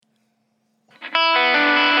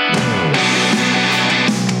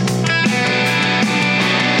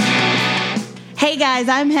guys,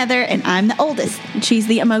 I'm Heather, and I'm the oldest. She's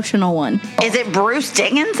the emotional one. Is it Bruce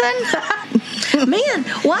Dickinson? Man,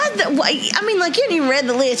 why? I mean, like, you didn't even read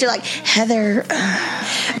the list. You're like, Heather.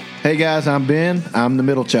 Hey, guys, I'm Ben. I'm the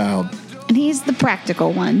middle child. And he's the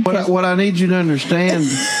practical one. What I need you to understand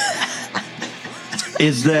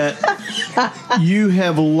is that you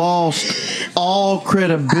have lost all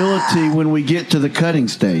credibility when we get to the cutting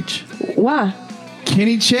stage. Why?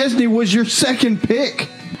 Kenny Chesney was your second pick.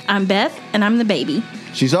 I'm Beth, and I'm the baby.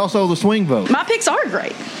 She's also the swing vote. My picks are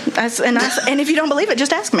great. And if you don't believe it,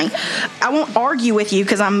 just ask me. I won't argue with you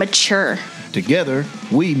because I'm mature. Together,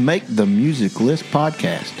 we make the Music List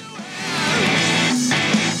podcast.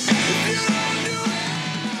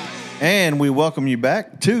 And we welcome you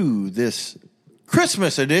back to this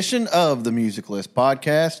Christmas edition of the Music List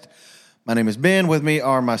podcast. My name is Ben. With me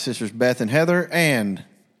are my sisters Beth and Heather, and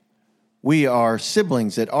we are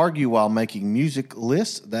siblings that argue while making music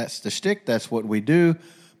lists. That's the shtick. That's what we do.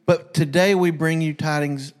 But today we bring you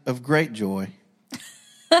tidings of great joy.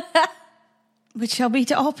 Which shall be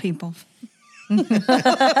to all people.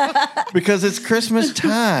 Because it's Christmas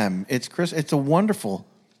time. It's a wonderful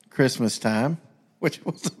Christmas time, which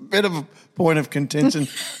was a bit of a point of contention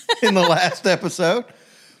in the last episode.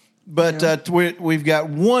 But we've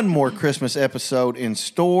got one more Christmas episode in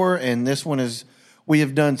store, and this one is... We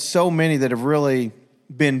have done so many that have really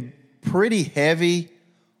been pretty heavy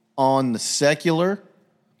on the secular,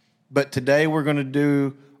 but today we're going to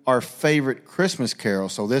do our favorite Christmas carol.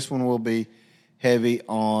 So this one will be heavy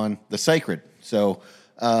on the sacred. So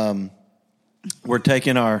we're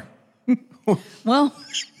taking our... Well,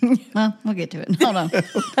 we'll get to it. Hold on.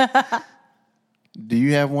 Do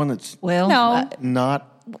you have one that's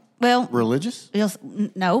not religious?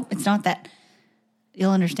 No, it's not that.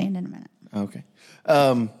 You'll understand in a minute. Okay.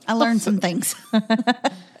 I learned some things.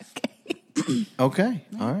 Okay.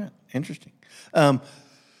 All right. Interesting.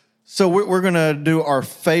 So we're going to do our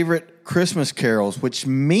favorite Christmas carols, which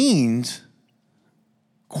means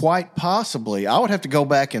quite possibly, I would have to go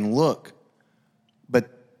back and look, but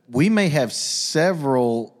we may have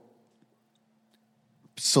several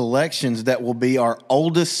selections that will be our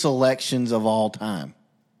oldest selections of all time.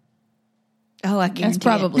 Oh, I guarantee that's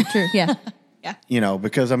probably true. Yeah. Yeah. You know,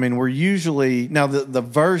 because, I mean, we're usually... Now, the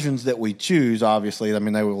versions that we choose, obviously, I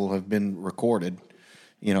mean, they will have been recorded,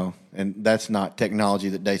 you know, and that's not technology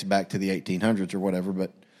that dates back to the 1800s or whatever,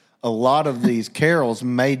 but a lot of these carols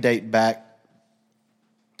may date back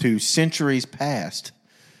to centuries past,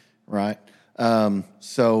 right?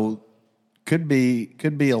 So could be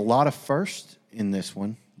a lot of firsts in this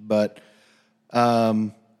one, but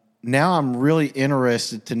now I'm really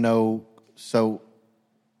interested to know... So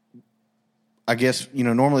I guess, you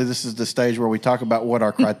know, normally this is the stage where we talk about what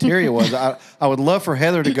our criteria was. I would love for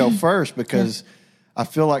Heather to go first because I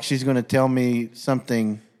feel like she's going to tell me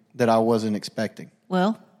something that I wasn't expecting.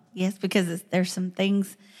 Well, yes, because there's some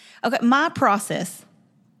things. Okay, my process,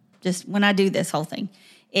 just when I do this whole thing,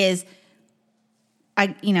 is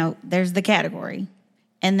there's the category.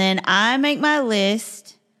 And then I make my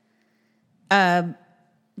list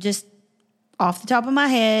just off the top of my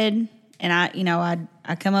head. And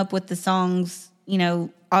I come up with the songs, you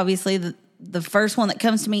know, obviously the first one that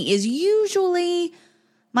comes to me is usually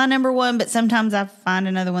my number one, but sometimes I find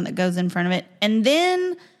another one that goes in front of it. And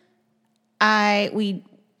then we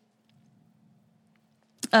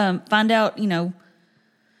find out, you know,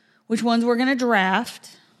 which ones we're going to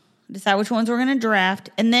draft, decide which ones we're going to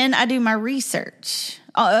draft. And then I do my research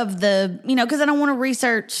of the, you know, because I don't want to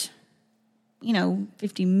research, you know,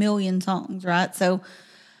 50 million songs, right? So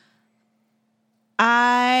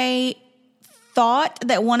I thought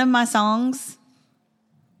that one of my songs,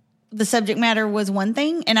 the subject matter was one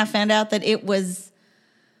thing, and I found out that it was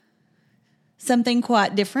something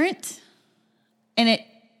quite different. And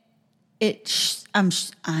I'm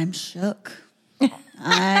shook.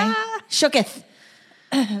 I shooketh.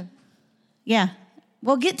 Yeah,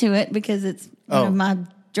 we'll get to it because it's one of my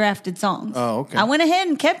drafted songs. Oh, okay. I went ahead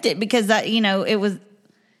and kept it because it was.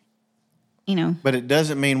 You know, but it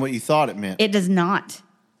doesn't mean what you thought it meant. It does not.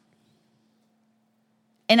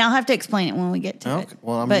 And I'll have to explain it when we get to it.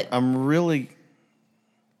 Well, I'm really...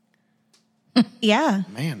 Yeah.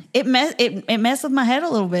 Man. It messed with my head a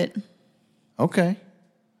little bit. Okay.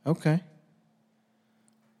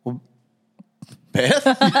 Well,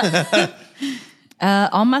 Beth?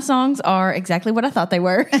 All my songs are exactly what I thought they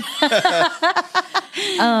were.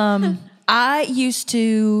 I used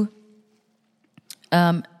to...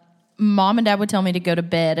 Mom and Dad would tell me to go to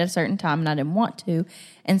bed at a certain time, and I didn't want to.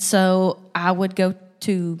 And so I would go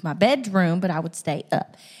to my bedroom, but I would stay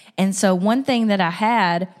up. And so one thing that I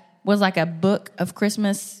had was like a book of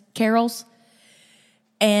Christmas carols.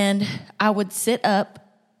 And I would sit up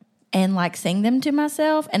and like sing them to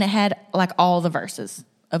myself, and it had like all the verses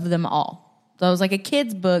of them all. So it was like a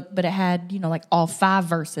kid's book, but it had, like all 5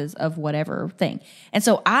 verses of whatever thing. And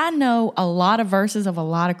so I know a lot of verses of a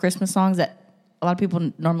lot of Christmas songs that a lot of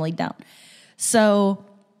people normally don't. So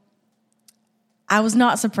I was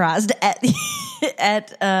not surprised at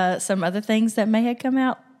at some other things that may have come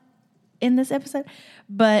out in this episode.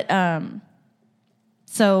 But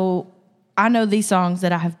so I know these songs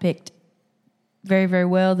that I have picked very, very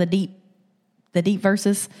well, the deep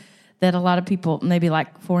verses that a lot of people, maybe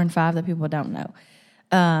like 4 and 5, that people don't know.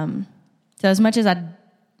 So as much as I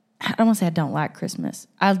don't want to say I don't like Christmas.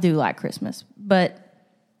 I do like Christmas. But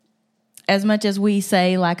as much as we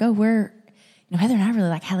say like, oh, Heather and I really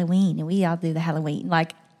like Halloween and we all do the Halloween.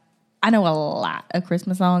 Like, I know a lot of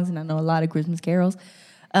Christmas songs and I know a lot of Christmas carols.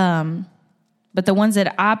 But the ones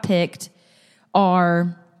that I picked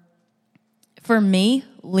are, for me,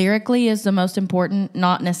 lyrically is the most important,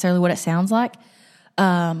 not necessarily what it sounds like.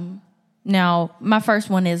 Now, my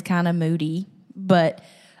first one is kind of moody, but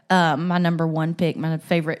my number one pick, my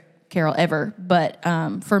favorite carol ever. But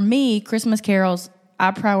for me, Christmas carols,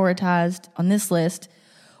 I prioritized on this list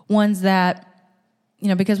ones that,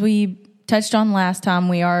 because we touched on last time,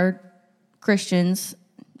 we are Christians.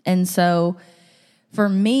 And so for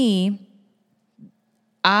me,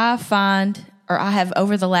 I have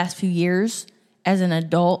over the last few years as an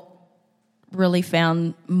adult really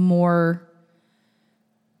found more,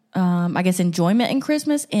 enjoyment in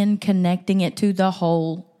Christmas and connecting it to the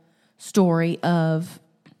whole story of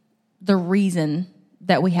the reason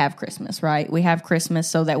that we have Christmas, right? We have Christmas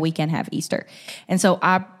so that we can have Easter. And so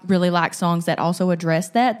I really like songs that also address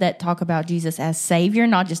that talk about Jesus as Savior,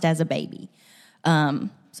 not just as a baby.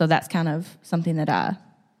 So that's kind of something that I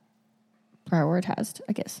prioritized,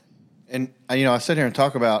 I guess. And, I sit here and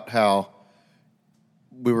talk about how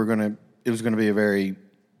it was going to be a very,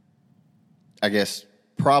 I guess,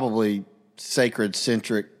 probably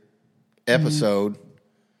sacred-centric episode.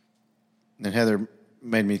 Mm-hmm. And Heather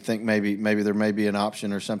made me think maybe there may be an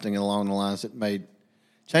option or something along the lines that may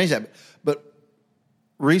change that. But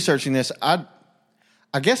researching this, I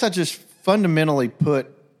guess I just fundamentally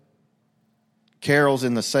put carols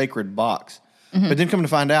in the sacred box. Mm-hmm. But then come to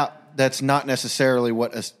find out that's not necessarily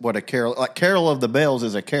what a carol, like Carol of the Bells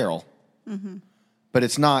is a carol. Mm-hmm. But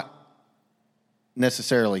it's not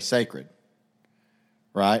necessarily sacred,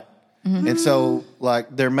 right? Mm-hmm. And so,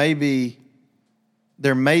 like, there may be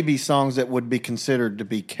songs that would be considered to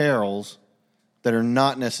be carols that are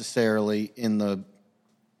not necessarily in the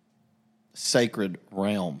sacred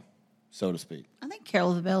realm, so to speak. I think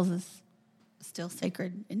Carol of the Bells is still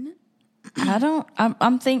sacred, isn't it?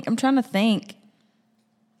 I'm trying to think.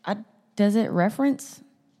 Does it reference?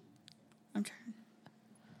 I'm trying.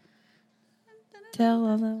 Tell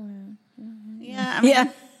all the world. Yeah, I mean,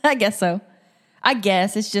 yeah, I guess so. I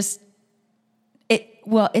guess it's just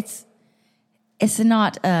it's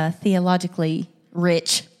not theologically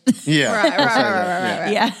rich. Yeah,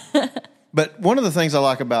 right. Yeah. But one of the things I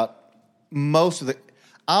like about I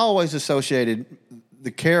always associated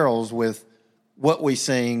the carols with what we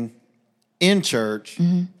sing in church,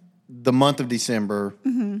 mm-hmm. the month of December,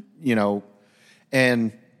 mm-hmm.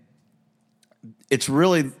 And it's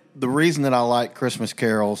really the reason that I like Christmas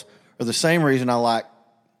carols, or the same reason I like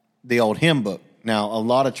the old hymn book. Now, a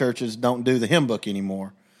lot of churches don't do the hymn book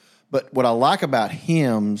anymore. But what I like about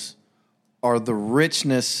hymns are the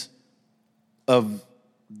richness of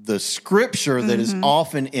the scripture that is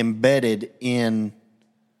often embedded in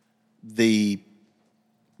the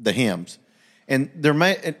hymns. And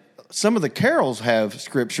some of the carols have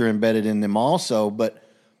scripture embedded in them also, but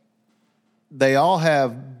they all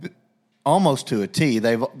have almost to a T.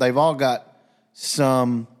 They've all got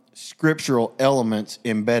some scriptural elements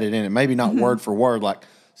embedded in it. Maybe not word for word. Like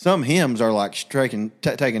some hymns are like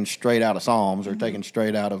taken straight out of Psalms or taken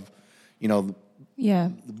straight out of, the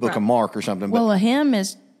book of Mark or something. Well, a hymn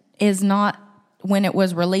is not when it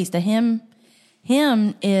was released. A hymn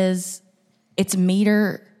is its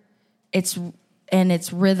meter, its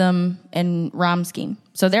rhythm and rhyme scheme.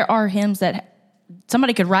 So there are hymns that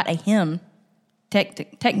somebody could write a hymn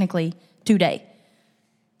technically today.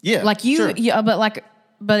 Yeah, like you, sure. yeah,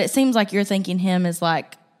 but it seems like you're thinking hymn is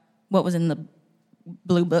like what was in the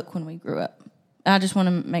blue book when we grew up. I guess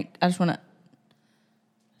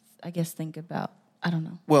think about, I don't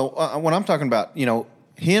know. Well, when I'm talking about,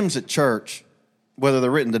 hymns at church, whether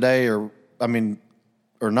they're written today or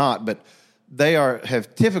not, but they're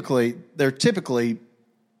typically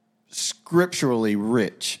scripturally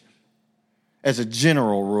rich as a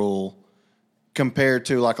general rule compared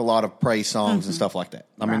to like a lot of praise songs and stuff like that.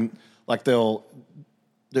 I mean, like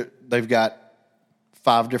they've got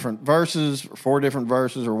 5 different verses or 4 different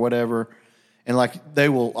verses or whatever, and like they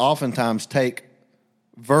will oftentimes take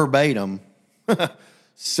verbatim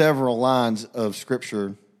several lines of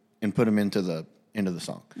scripture and put them into the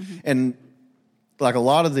song. And like a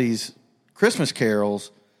lot of these Christmas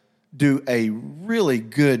carols do a really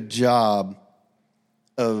good job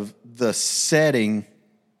of the setting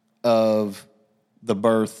of the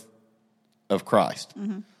birth of Christ.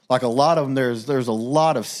 Like a lot of them, there's a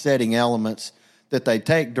lot of setting elements that they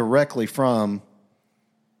take directly from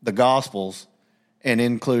the Gospels and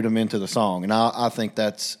include them into the song. And I think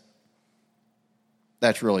that's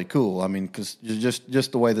really cool. I mean, because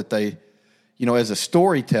just the way that they, you know, as a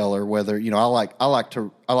storyteller, whether, you know, I like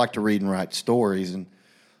to read and write stories, and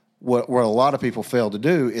what a lot of people fail to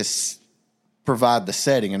do is provide the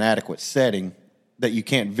setting, an adequate setting that you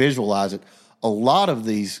can't visualize it. A lot of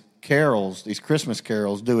these carols, these Christmas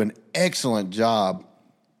carols, do an excellent job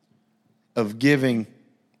of giving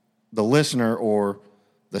the listener or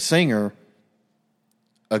the singer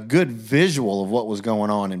a good visual of what was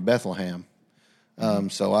going on in Bethlehem.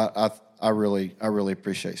 So I really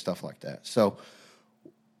appreciate stuff like that. So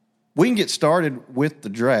we can get started with the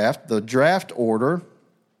draft. The draft order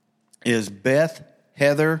is Beth,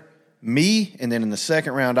 Heather, me, and then in the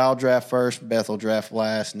second round, I'll draft first, Beth will draft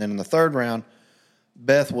last, and then in the third round,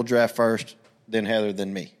 Beth will draft first, then Heather,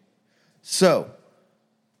 then me. So,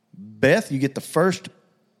 Beth, you get the first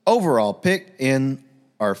overall pick in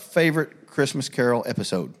our favorite Christmas Carol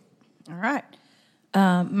episode. All right.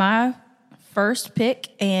 My first pick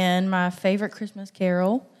and my favorite Christmas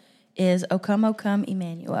Carol is O Come,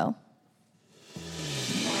 Emmanuel.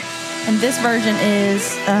 And this version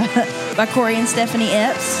is by Corey and Stephanie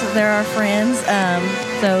Epps. They're our friends.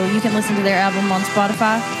 So you can listen to their album on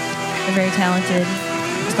Spotify. They're very talented.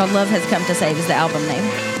 It's called Love Has Come to Save is the album name.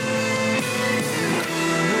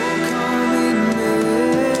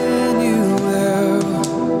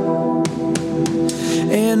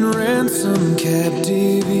 And ransom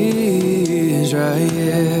captive Israel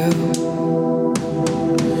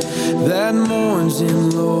that mourns in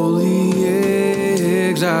lowly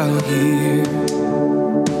exile here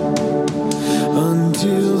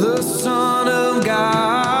until the Son of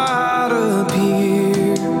God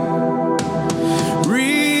appear.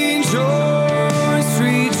 Rejoice,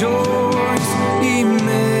 rejoice,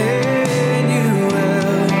 Emmanuel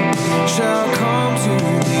shall come to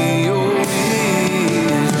thee, O Israel.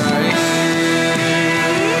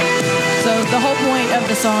 So the whole point of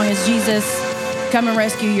the song is Jesus, come and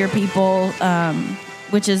rescue your people,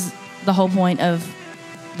 which is the whole point of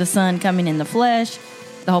the Son coming in the flesh,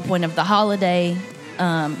 the whole point of the holiday.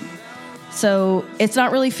 So it's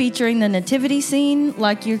not really featuring the nativity scene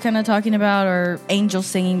like you're kind of talking about, or angels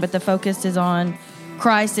singing, but the focus is on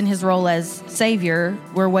Christ and his role as Savior.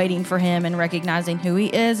 We're waiting for him and recognizing who he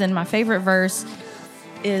is. And my favorite verse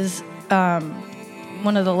is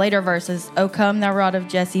one of the later verses. O come, thou rod of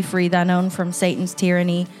Jesse, free thine own from Satan's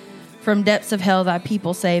tyranny. From depths of hell thy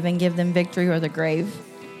people save, and give them victory or the grave.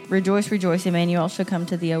 Rejoice, rejoice, Emmanuel shall come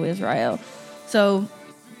to thee, O Israel. So,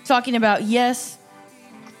 talking about, yes,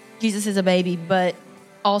 Jesus is a baby, but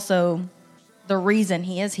also the reason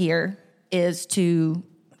he is here is to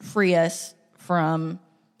free us from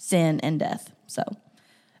sin and death. So,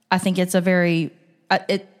 I think it's a very,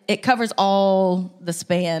 it covers all the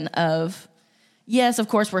span of, yes, of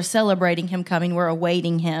course, we're celebrating him coming, we're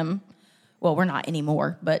awaiting him. Well, we're not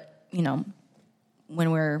anymore, but, you know,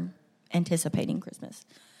 when we're anticipating Christmas.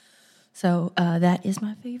 So that is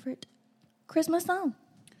my favorite Christmas song.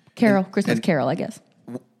 Christmas carol, I guess.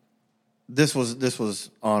 This was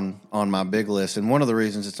on my big list, and one of the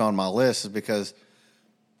reasons it's on my list is because,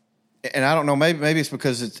 and I don't know, maybe it's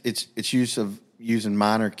because it's use of using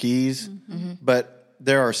minor keys, but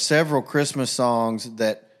there are several Christmas songs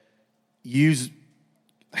that use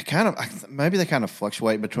they kind of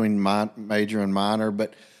fluctuate between major and minor,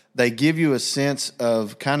 but they give you a sense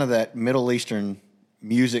of kind of that Middle Eastern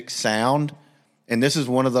music sound. And this is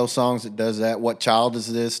one of those songs that does that. What Child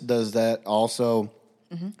Is This does that also.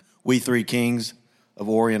 We Three Kings of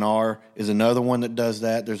Orient Are is another one that does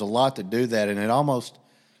that. There's a lot that do that, and it almost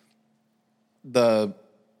the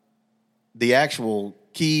actual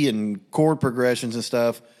key and chord progressions and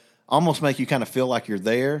stuff almost make you kind of feel like you're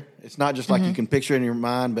there. It's not just like you can picture it in your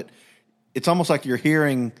mind, but it's almost like you're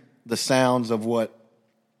hearing the sounds of what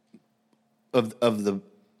of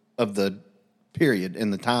the period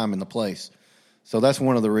and the time and the place. So that's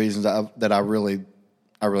one of the reasons that I really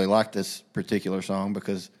like this particular song,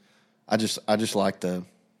 because I just like the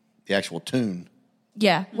actual tune.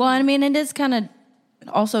 Yeah. Well, I mean, it is kind of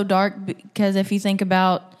also dark, because if you think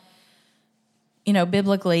about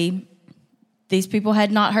biblically, these people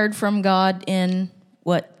had not heard from God in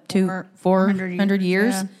what, 400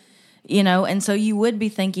 years? Yeah. And so you would be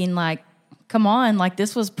thinking like, come on, like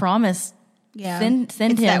this was promised. Yeah. Send it's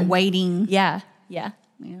him. that waiting. Yeah. Yeah.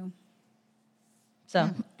 So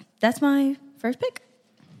that's my first pick.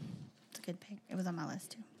 It's a good pick. It was on my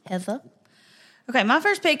list too. Heather. Okay, my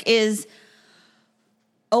first pick is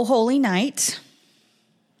 "O Holy Night."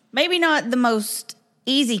 Maybe not the most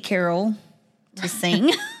easy carol to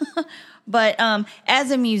sing, but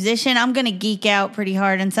as a musician, I'm going to geek out pretty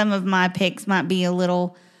hard, and some of my picks might be a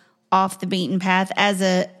little off the beaten path. As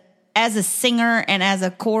a singer and as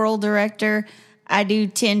a choral director, I do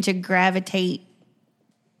tend to gravitate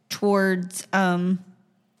towards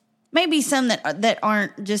maybe some that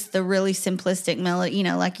aren't just the really simplistic melody.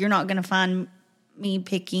 Like you're not going to find me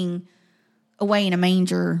picking "Away in a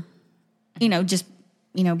Manger," just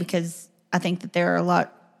because I think that there are a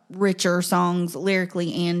lot richer songs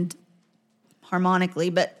lyrically and harmonically.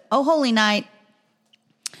 But "O Holy Night"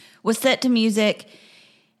 was set to music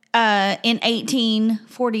in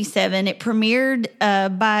 1847. It premiered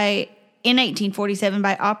in 1847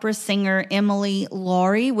 by opera singer Emily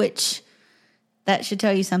Laurie, which that should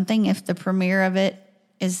tell you something if the premiere of it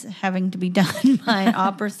is having to be done by an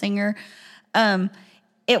opera singer.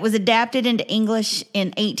 It was adapted into English in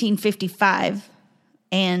 1855,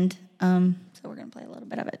 and so we're going to play a little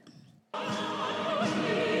bit of it.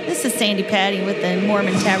 This is Sandy Patty with the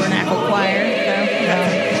Mormon Tabernacle Choir.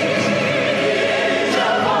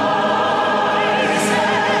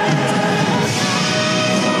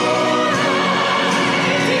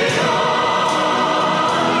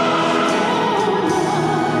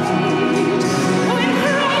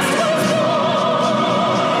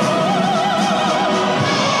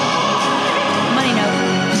 Money note.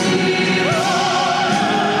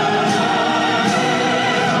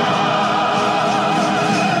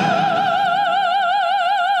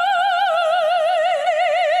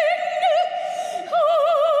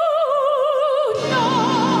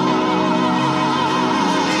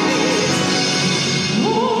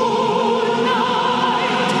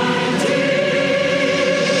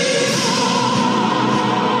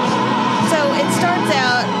 So it starts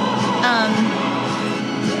out,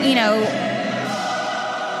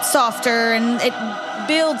 softer, and it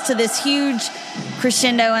builds to this huge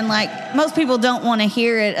crescendo, and like most people don't want to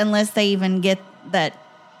hear it unless they even get that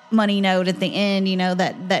money note at the end,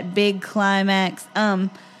 that big climax.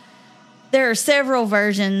 There are several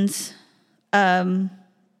versions, lots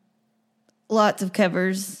of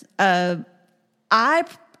covers. I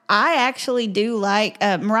actually do like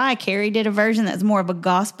Mariah Carey did a version that's more of a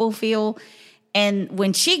gospel feel, and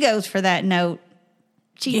when she goes for that note,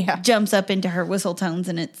 she jumps up into her whistle tones,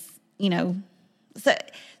 and it's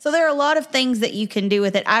so there are a lot of things that you can do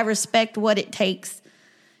with it. I respect what it takes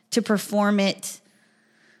to perform it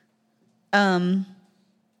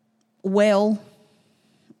well,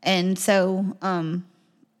 and so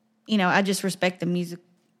I just respect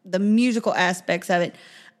the musical aspects of it.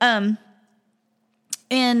 In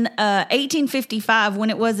 1855, when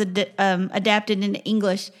it was adapted into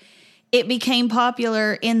English, it became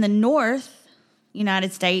popular in the North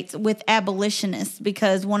United States with abolitionists,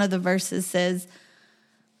 because one of the verses says,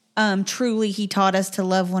 truly he taught us to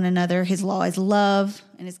love one another. His law is love,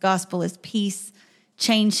 and his gospel is peace.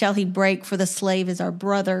 Chains shall he break, for the slave is our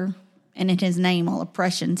brother, and in his name all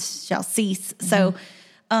oppression shall cease. Mm-hmm. So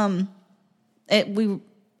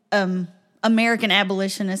American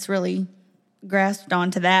abolitionists really grasped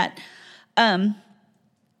onto that.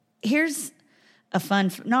 Here's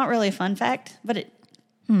not really a fun fact, but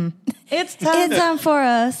it's time. It's time for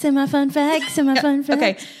a semi-fun fact.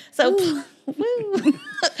 Okay, so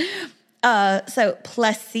so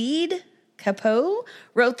Placide Cappeau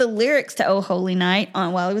wrote the lyrics to "O Holy Night"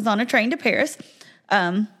 while he was on a train to Paris.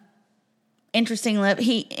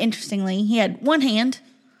 Interestingly, he had one hand.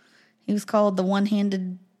 He was called the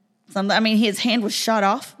one-handed something. I mean, his hand was shot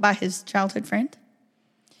off by his childhood friend.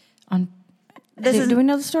 Do we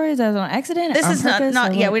know the story? Is that an accident? This is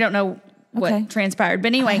not. Yeah, we don't know what transpired. But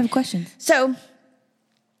anyway, I have questions. So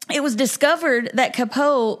it was discovered that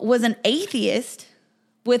Cappeau was an atheist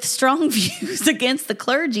with strong views against the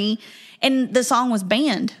clergy, and the song was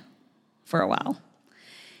banned for a while.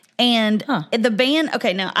 And the ban,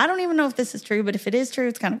 now I don't even know if this is true, but if it is true,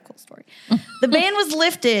 it's kind of a cool story. The ban was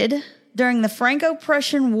lifted during the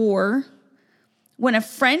Franco-Prussian War when a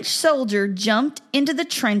French soldier jumped into the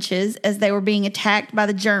trenches as they were being attacked by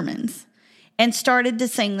the Germans and started to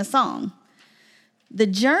sing the song. The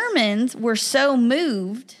Germans were so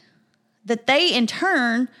moved that they, in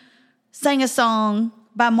turn, sang a song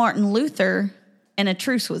by Martin Luther, and a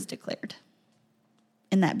truce was declared.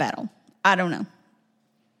 in that battle. I don't know.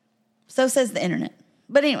 So says the internet.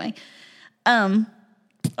 But anyway, I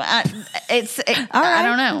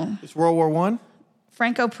don't know. It's World War I?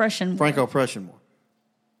 Franco-Prussian War. Franco-Prussian War.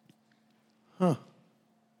 Huh.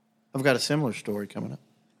 I've got a similar story coming up.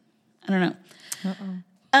 I don't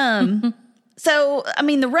know. So, I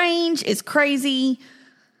mean, the range is crazy.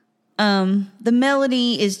 The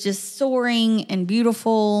melody is just soaring and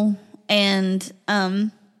beautiful. And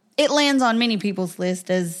it lands on many people's list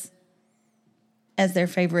as their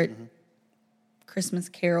favorite Christmas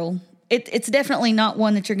carol. It's definitely not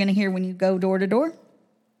one that you're going to hear when you go door to door.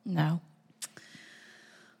 No.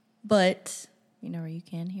 But You know where you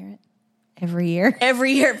can hear it? Every year.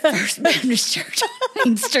 every year at First Baptist Church on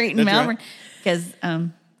Main Street in That's Melbourne. right. Because,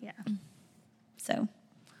 yeah. So,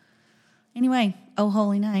 anyway, Oh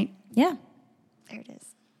Holy Night. Yeah. There it is.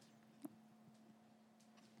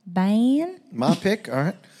 Ban. My pick, all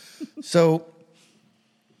right. So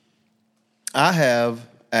I have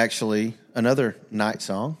actually another night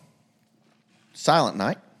song, Silent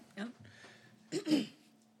Night.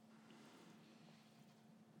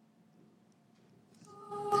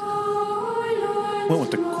 Went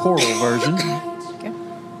with the choral version. Okay.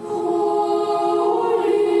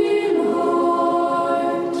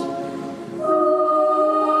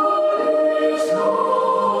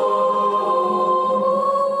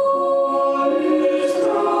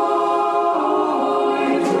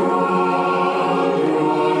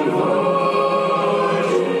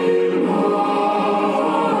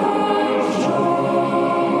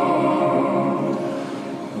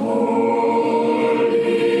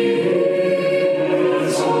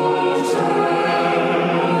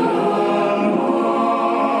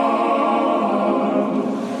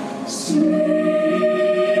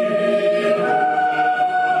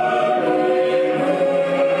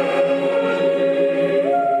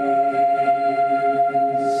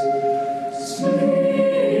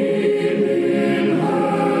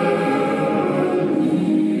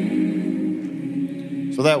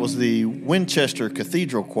 So that was the Winchester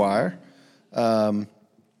Cathedral Choir.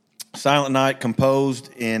 Silent Night, composed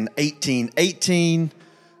in 1818.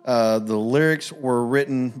 The lyrics were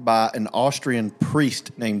written by an Austrian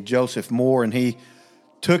priest named Joseph Moore, and he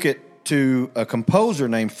took it to a composer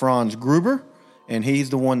named Franz Gruber, and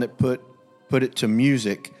he's the one that put it to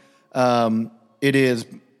music. It is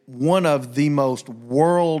one of the most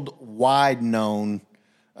worldwide known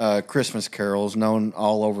Christmas carols, known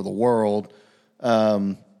all over the world.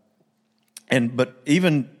 But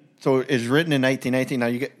even so, it's written in 1818. Now,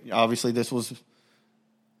 you get, obviously, this was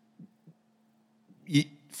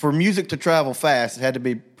for music to travel fast. It had to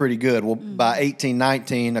be pretty good. Well, by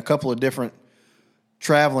 1819, a couple of different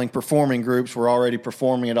traveling performing groups were already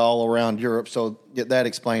performing it all around Europe. So that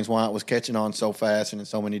explains why it was catching on so fast and in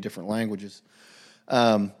so many different languages.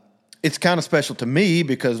 It's kind of special to me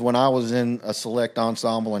because when I was in a select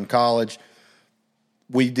ensemble in college,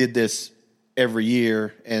 we did this every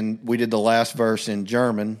year, and we did the last verse in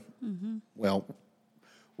German. Well,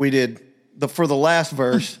 we did for the last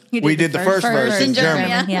verse, we did the first verse in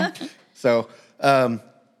German. Yeah. So,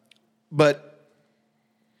 but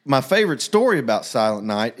my favorite story about Silent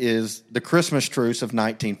Night is the Christmas truce of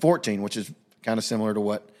 1914, which is kind of similar to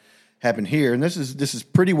what happened here. And this is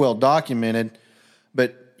pretty well documented,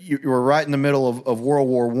 but you were right in the middle of World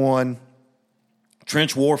War I,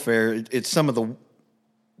 trench warfare. It's some of the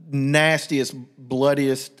nastiest,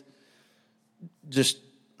 bloodiest, just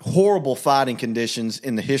horrible fighting conditions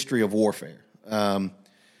in the history of warfare.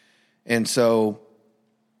 And so,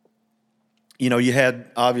 you had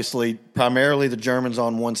obviously primarily the Germans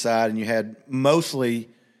on one side, and you had mostly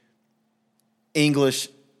English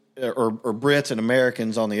or Brits and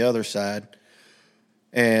Americans on the other side.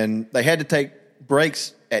 And they had to take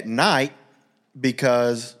breaks at night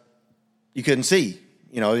because you couldn't see.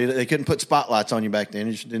 They couldn't put spotlights on you back then.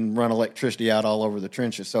 You didn't run electricity out all over the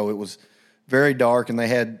trenches. So it was very dark, and they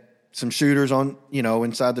had some shooters on,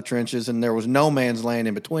 inside the trenches, and there was no man's land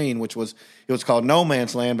in between, it was called no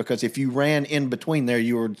man's land because if you ran in between there,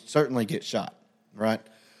 you would certainly get shot, right?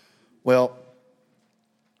 Well,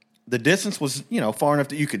 the distance was, far enough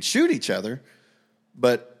that you could shoot each other,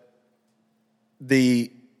 but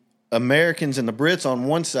the Americans and the Brits on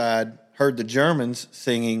one side heard the Germans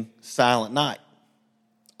singing Silent Night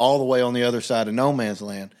all the way on the other side of no man's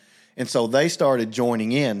land. And so they started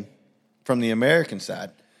joining in from the American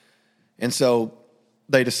side. And so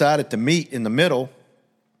they decided to meet in the middle,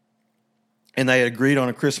 and they had agreed on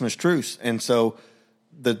a Christmas truce. And so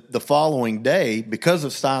the following day, because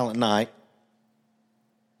of Silent Night,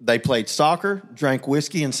 they played soccer, drank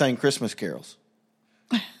whiskey, and sang Christmas carols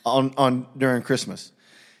on during Christmas.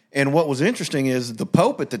 And what was interesting is the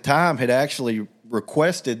Pope at the time had actually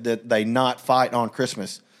requested that they not fight on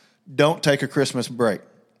Christmas. Don't take a Christmas break.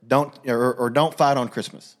 Don't fight on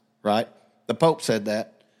Christmas, right? The Pope said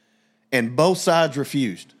that. And both sides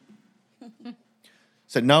refused.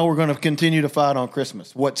 Said, no, we're going to continue to fight on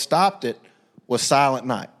Christmas. What stopped it was Silent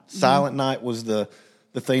Night. Silent Night was the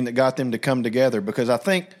thing that got them to come together, because I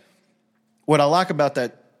think what I like about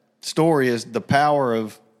that story is the power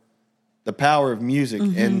of music.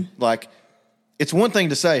 And like, it's one thing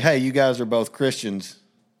to say, hey, you guys are both Christians.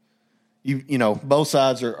 You know, both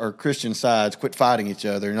sides are Christian sides. Quit fighting each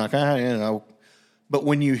other. And like, you know, but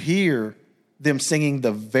when you hear them singing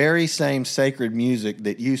the very same sacred music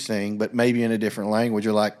that you sing, but maybe in a different language,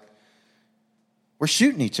 you're like, we're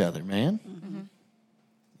shooting each other, man.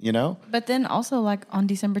 You know? But then also, like, on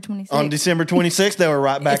December 26th. On December 26th, they were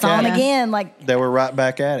right back it's on at it. again. Like, They were right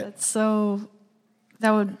back at it. so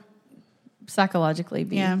that would psychologically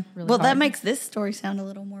be really well, that hard. makes this story sound a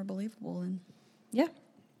little more believable. And Yeah.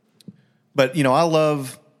 But, you know, I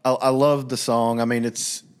love the song. I mean,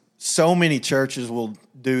 it's so many churches will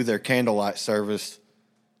do their candlelight service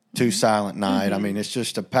to Silent Night. I mean, it's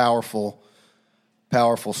just a powerful,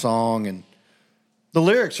 powerful song, and the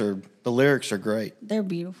lyrics are great. they're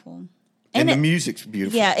beautiful. And the it- music's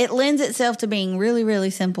beautiful. Yeah, it lends itself to being really,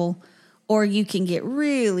 really simple, or you can get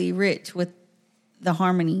really rich with the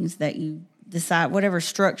harmonies that you decide, whatever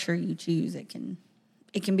structure you choose. It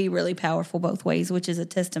can be really powerful both ways, which is a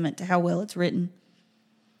testament to how well it's written.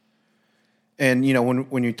 And, you know,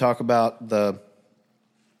 when you talk about the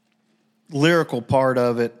lyrical part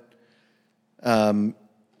of it,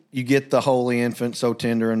 you get the holy infant so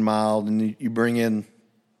tender and mild, and you bring in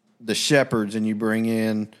the shepherds, and you bring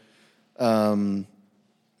in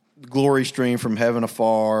glory stream from heaven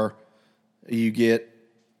afar. You get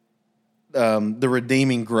the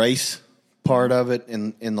redeeming grace part of it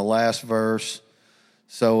in the last verse.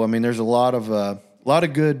 So, I mean, there's a lot of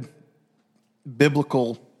good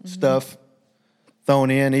biblical stuff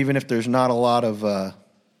thrown in, even if there's not a lot of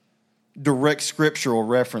direct scriptural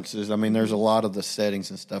references. I mean, there's a lot of the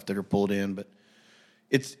settings and stuff that are pulled in, but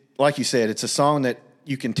it's like you said, it's a song that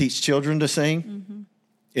you can teach children to sing.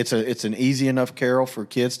 It's an easy enough carol for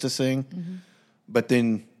kids to sing. But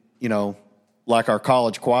then, you know, like our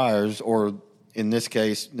college choirs, or in this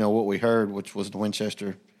case, you know, what we heard, which was the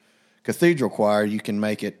Winchester Cathedral Choir, you can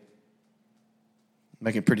make it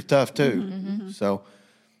pretty tough too. So,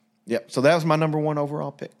 yeah. So that was my number one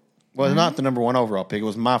overall pick. Well, not the number one overall pick. It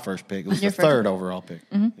was my first pick. It was the third overall pick.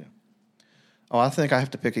 Yeah. Oh, I think I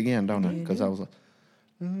have to pick again, don't I? Because I was like,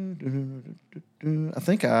 I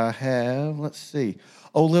think I have, let's see.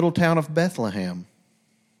 Oh, Little Town of Bethlehem.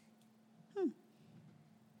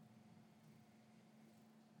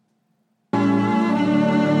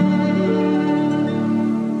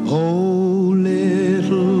 Oh,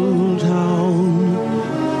 little town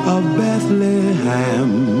of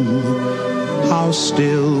Bethlehem, how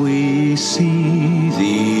still we see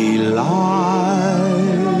thee lie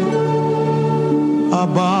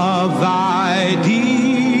above thy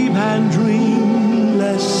deep and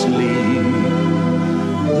dreamless sleep.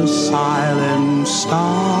 The silent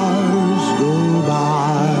stars go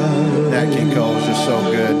by. That King Cole is just so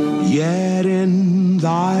good. Yet in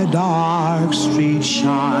thy dark street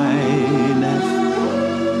shineth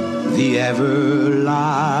the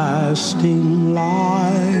everlasting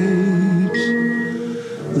light.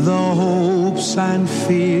 The hopes and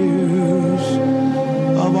fears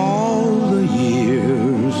of all the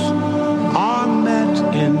years are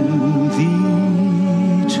met in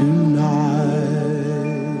thee tonight.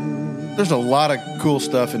 There's a lot of cool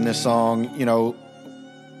stuff in this song. You know,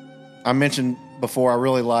 I mentioned before I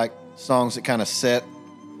really like songs that kind of set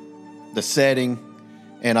the setting,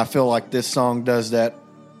 and I feel like this song does that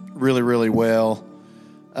really, really well.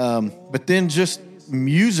 But then just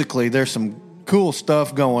musically, there's some cool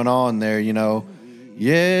stuff going on there, you know.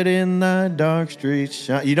 Yet in the dark streets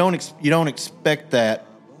shine. You don't expect that.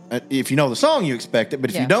 If you know the song, you expect it. But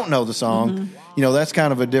if you don't know the song, you know, that's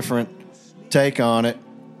kind of a different take on it.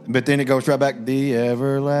 But then it goes right back, the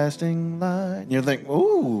everlasting light. And you think,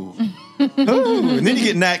 ooh. Ooh. And then you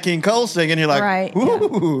get Nat King Cole singing, you're like, Right,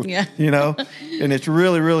 ooh. Yeah. You know? And it's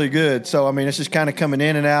really, really good. So, I mean, it's just kind of coming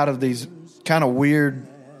in and out of these kind of weird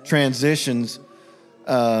transitions,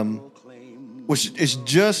 which is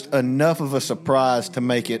just enough of a surprise to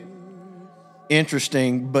make it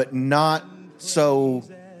interesting, but not so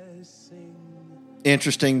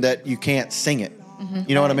interesting that you can't sing it.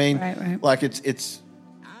 You know what I mean? Right. Like it's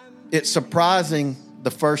surprising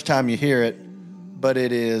the first time you hear it, but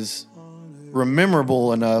it is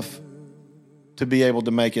rememberable enough to be able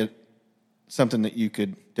to make it something that you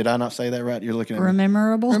could. Did I not say that right? You're looking at me.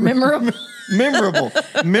 Memorable. Memorable.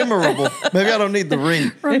 Maybe I don't need the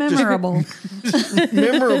ring. Memorable.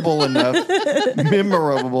 Memorable enough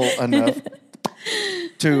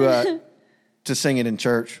to sing it in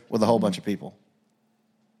church with a whole bunch of people.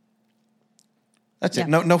 That's it.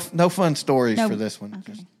 No fun stories for this one.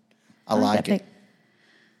 Okay. Just, I like it.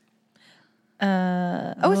 Is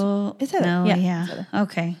that No, it? yeah.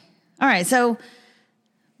 Okay. All right. So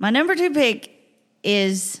my number 2 pick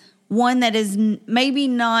is one that is maybe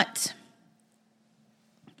not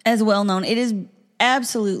as well known. It is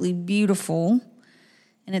absolutely beautiful,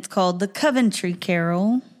 and it's called the Coventry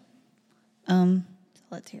Carol. So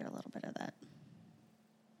let's hear a little bit of that.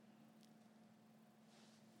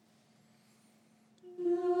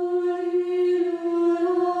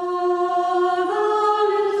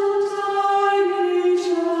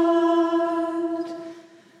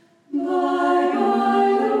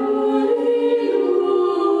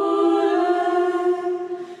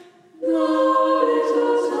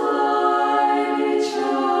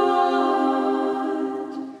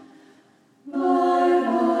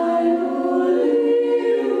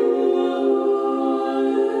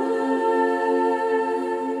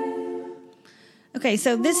 Okay,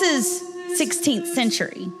 so this is 16th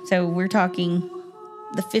century. So we're talking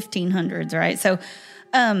the 1500s, right? So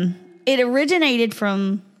it originated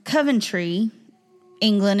from Coventry,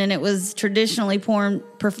 England, and it was traditionally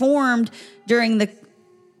performed during the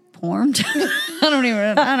I don't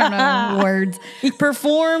know words.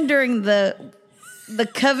 Performed during the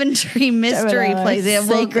Coventry Mystery Plays. Yeah,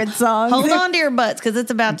 sacred song. Hold on to your butts because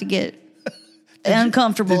it's about to get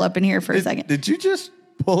uncomfortable up in here for a second. Did you just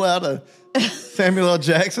pull out a Samuel L.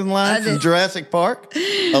 Jackson line from Jurassic Park?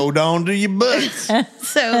 Hold on to your butts.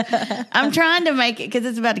 So I'm trying to make it because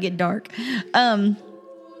it's about to get dark. So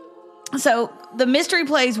the mystery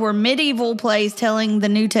plays were medieval plays telling the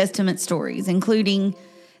New Testament stories, including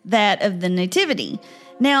that of the Nativity.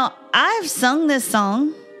 Now, I've sung this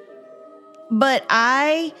song, but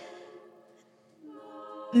I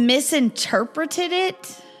misinterpreted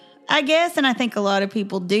it, I guess, and I think a lot of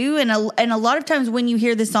people do. And a lot of times when you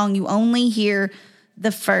hear the song, you only hear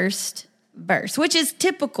the first verse, which is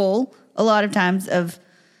typical a lot of times of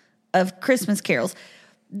Christmas carols.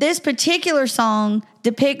 This particular song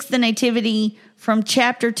depicts the nativity from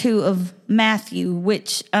chapter 2 of Matthew,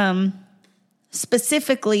 which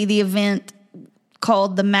specifically the event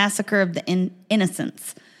called the Massacre of the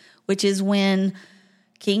Innocents, which is when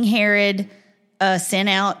King Herod sent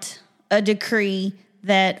out a decree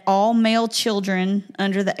that all male children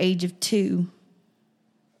under the age of 2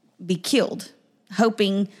 be killed,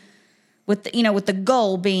 hoping with the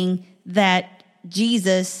goal being that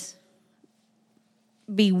Jesus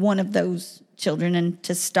be one of those children and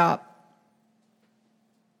to stop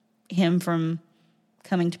him from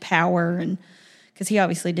coming to power, and because he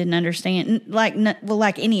obviously didn't understand, like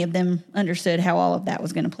any of them understood how all of that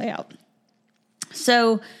was going to play out.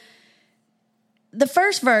 So the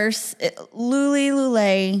first verse, Luli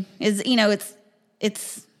Lule, is,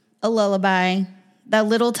 it's a lullaby. Thou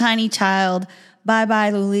little tiny child, bye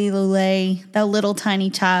bye Luli Lule. Thou little tiny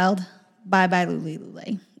child, bye bye Luli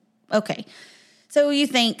Lule. Okay, so you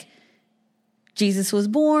think Jesus was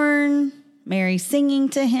born, Mary singing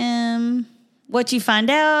to him. What you find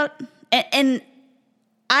out, and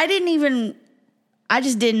I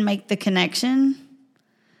just didn't make the connection.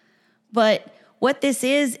 But what this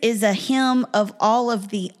is a hymn of all of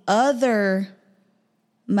the other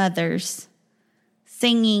mothers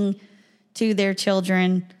singing to their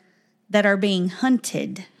children that are being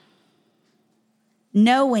hunted,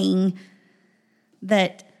 knowing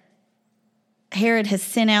that Herod has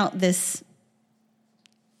sent out this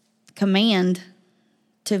command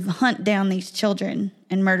to hunt down these children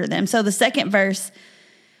and murder them. So the second verse,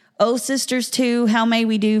 O sisters too, how may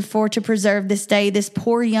we do for to preserve this day, this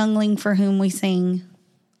poor youngling for whom we sing,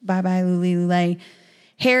 bye bye Luli Lule.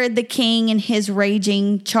 Herod the king in his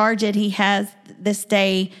raging, charge it he has this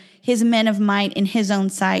day, his men of might in his own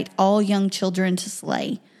sight, all young children to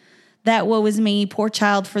slay. That woe is me, poor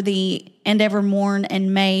child, for thee, and ever mourn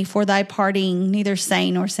and may for thy parting, neither say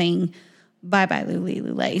nor sing, bye bye Luli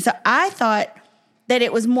Lule. So I thought that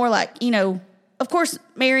it was more like, of course,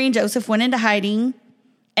 Mary and Joseph went into hiding,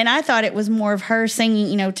 and I thought it was more of her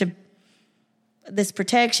singing, to this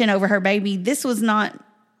protection over her baby. This was not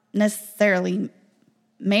necessarily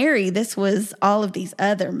Mary. This was all of these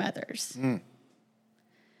other mothers.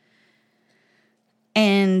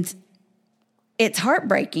 And it's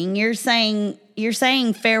heartbreaking. You're saying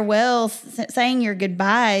farewell, saying your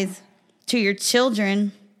goodbyes to your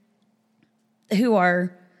children who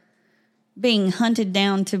are being hunted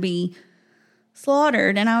down to be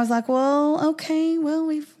slaughtered. And I was like, well, okay, well,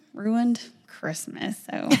 we've ruined Christmas.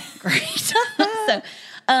 So great. So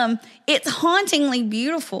it's hauntingly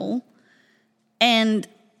beautiful. And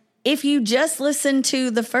if you just listen to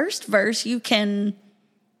the first verse, you can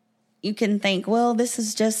think, well, this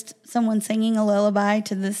is just someone singing a lullaby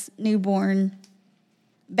to this newborn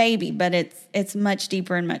baby, but it's much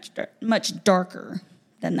deeper and much darker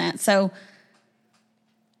than that. So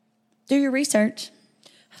do your research.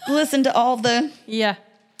 Listen to all the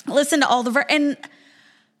and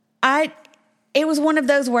it was one of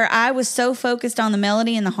those where I was so focused on the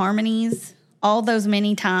melody and the harmonies all those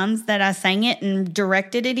many times that I sang it and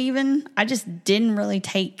directed it even. I just didn't really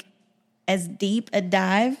take as deep a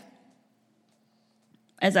dive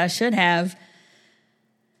as I should have.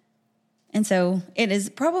 And so it is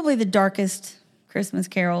probably the darkest Christmas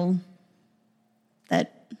carol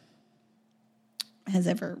that has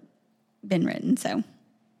ever been written. So,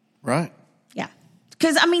 Right. yeah.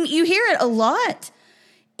 Because, I mean, you hear it a lot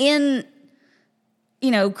in,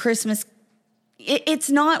 Christmas.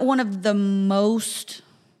 It's not one of the most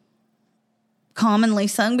commonly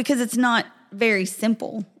sung because it's not very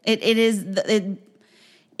simple. It's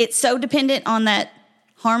so dependent on that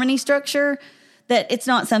harmony structure that it's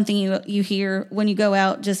not something you hear when you go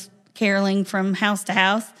out just caroling from house to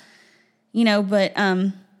house, but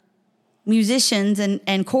musicians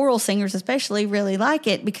and choral singers especially really like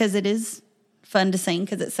it because it is fun to sing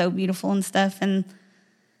because it's so beautiful and stuff. And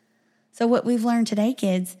so what we've learned today,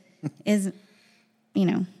 kids, is,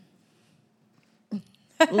 look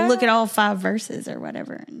at all 5 verses or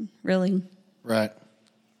whatever and really. Right.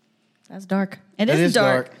 That's dark. It is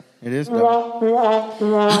dark. It is dark.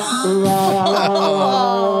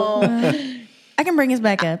 I can bring us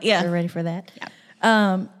back up. Yeah. If you're ready for that.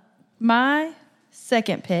 Yeah. My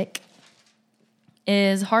second pick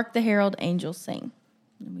is Hark the Herald Angels Sing.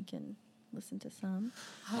 And we can listen to some.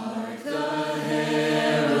 Hark the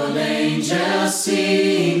herald angels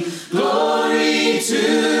sing, glory to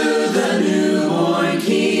the newborn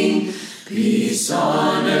King. Peace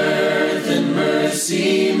on earth and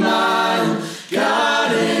mercy mild,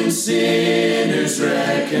 God and sinners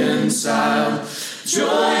reconciled.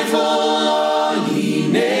 Joyful all ye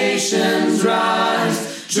nations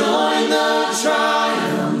rise, join the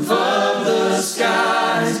triumph of the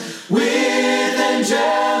skies. With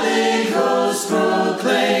angelic hosts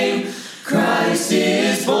proclaim, Christ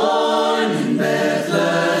is born in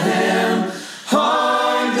Bethlehem.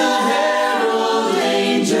 Hark the herald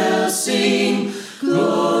angels sing,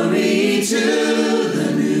 glory to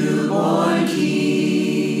the newborn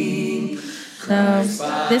King. So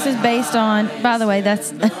this is based on, by the way,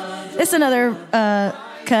 that's another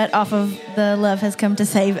cut off of the Love Has Come to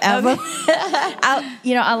Save album.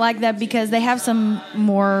 I like that because they have some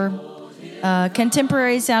more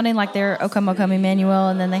contemporary sounding, like their O Come, O Come Emmanuel,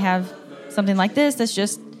 and then they have something like this that's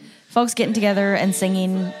just folks getting together and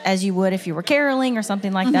singing as you would if you were caroling or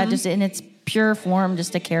something like that, just in its pure form,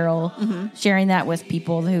 just a carol, sharing that with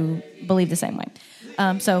people who believe the same way.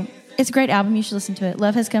 So it's a great album. You should listen to it.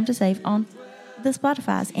 Love Has Come to Save on the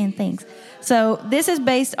Spotify's and things. So this is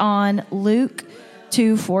based on Luke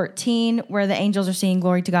 2:14, where the angels are singing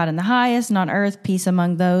glory to God in the highest, and on earth peace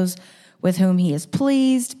among those with whom he is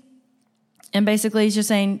pleased. And basically he's just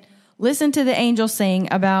saying, listen to the angels sing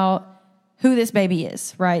about who this baby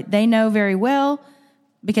is, right? They know very well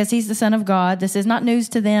because he's the Son of God. This is not news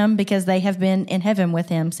to them because they have been in heaven with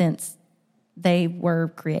him since they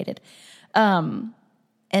were created.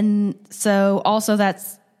 And so also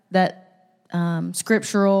that's that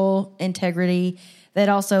scriptural integrity. That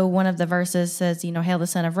also one of the verses says, hail the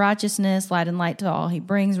Son of Righteousness, light and light to all he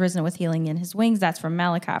brings, risen with healing in his wings. That's from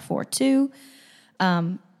Malachi 4:2.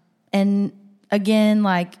 And again,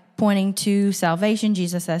 like pointing to salvation,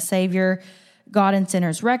 Jesus as Savior, God and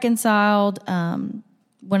sinners reconciled. One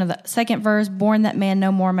of the second verse, born that man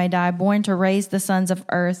no more may die, born to raise the sons of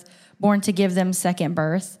earth, born to give them second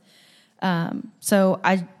birth. So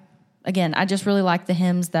I just really like the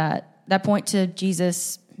hymns that point to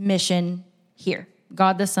Jesus' mission here.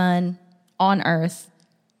 God the Son on earth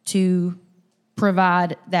to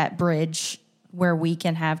provide that bridge where we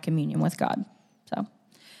can have communion with God. So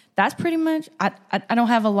that's pretty much, I don't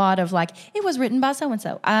have a lot of like, it was written by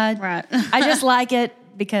so-and-so. Right. I just like it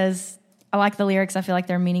because I like the lyrics. I feel like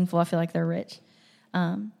they're meaningful. I feel like they're rich.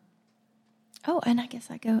 And I guess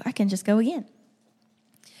I can just go again.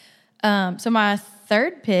 So my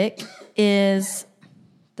third pick is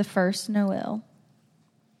The First Noel.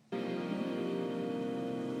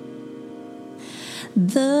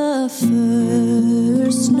 The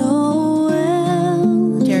first Noel,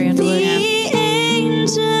 Carry on to the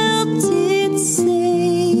angel did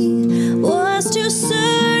say, was to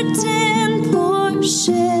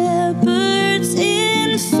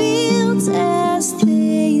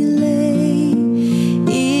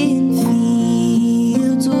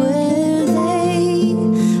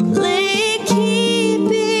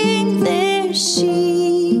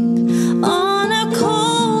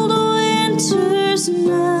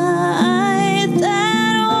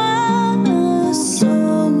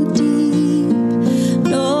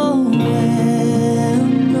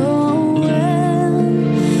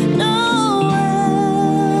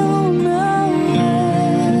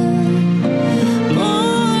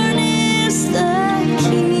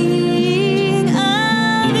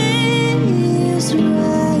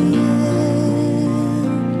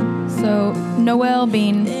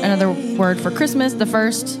word for Christmas, the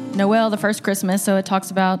first Noel, the first Christmas. So it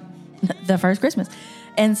talks about the first Christmas.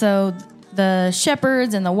 And so the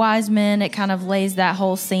shepherds and the wise men, it kind of lays that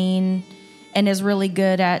whole scene and is really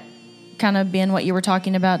good at kind of being what you were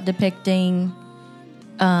talking about, depicting,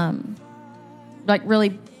 like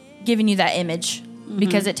really giving you that image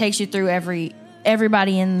because it takes you through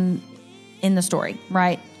everybody in the story,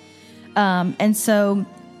 right? And so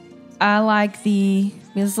I like this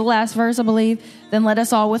is the last verse, I believe. Then let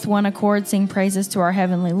us all with one accord sing praises to our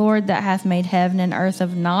heavenly Lord that hath made heaven and earth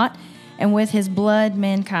of naught, and with his blood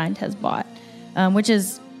mankind has bought, which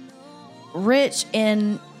is rich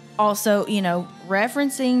in also,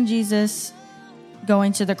 referencing Jesus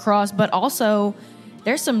going to the cross, but also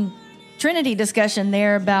there's some Trinity discussion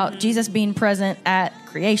there about Jesus being present at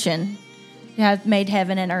creation. He hath made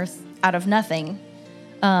heaven and earth out of nothing.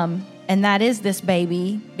 And that is this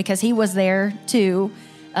baby because he was there too.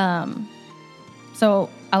 So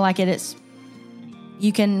I like it. It's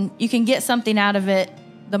you can get something out of it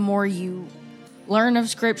the more you learn of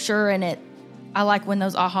Scripture, and I like when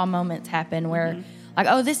those aha moments happen where like,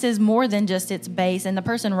 oh, this is more than just its base, and the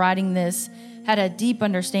person writing this had a deep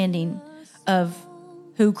understanding of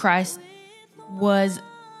who Christ was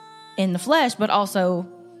in the flesh, but also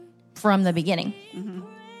from the beginning.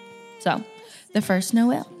 So the first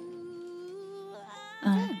Noel.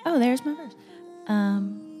 There's my verse.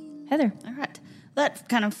 Heather. All right. That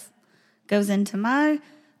kind of goes into my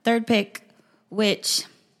third pick, which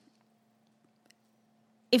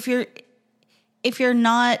if you're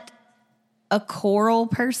not a choral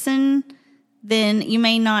person, then you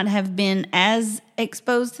may not have been as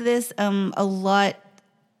exposed to this. A lot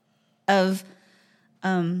of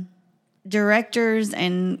directors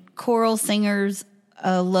and choral singers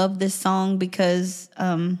love this song because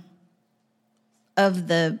of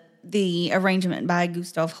the arrangement by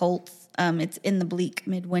Gustav Holst. It's in the bleak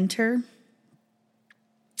midwinter.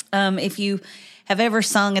 If you have ever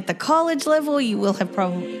sung at the college level, you will have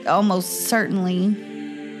probably almost certainly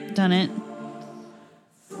done it.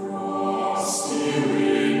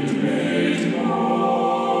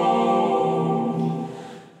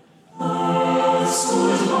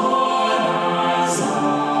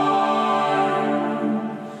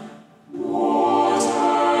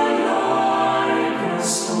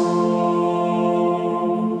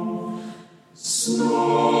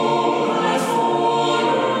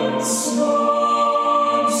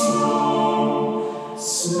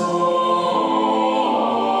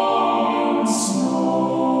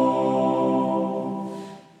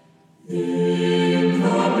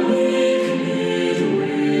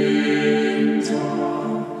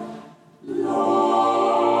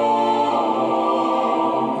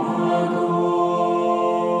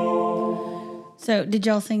 So, did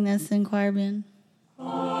y'all sing this in choir, Ben?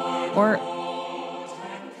 Or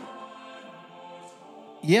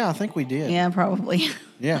Yeah, I think we did. yeah, probably.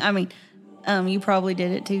 Yeah. I mean, you probably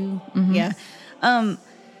did it too. Yeah.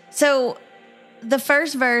 So the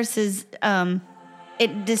first verse is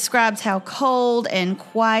it describes how cold and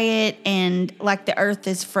quiet and like the earth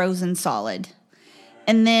is frozen solid.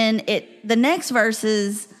 And then the next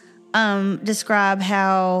verses describe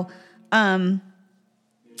how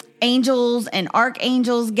angels and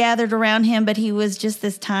archangels gathered around him, but he was just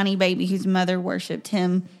this tiny baby whose mother worshiped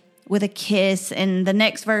him with a kiss. And the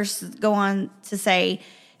next verse go on to say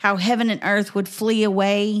how heaven and earth would flee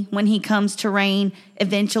away when he comes to reign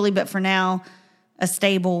eventually, but for now, a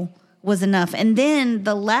stable was enough. And then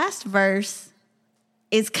the last verse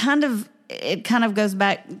is kind of goes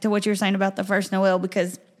back to what you were saying about the first Noel,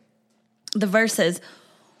 because the verse says,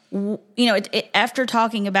 after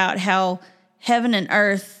talking about how heaven and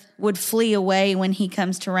earth would flee away when he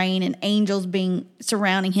comes to reign, and angels being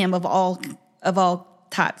surrounding him of all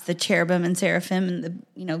types, the cherubim and seraphim and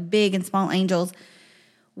the big and small angels.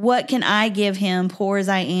 What can I give him, poor as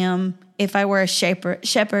I am? If I were a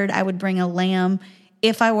shepherd, I would bring a lamb.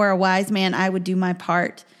 If I were a wise man, I would do my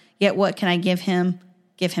part. Yet what can I give him?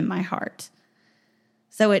 Give him my heart.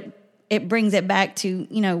 So it brings it back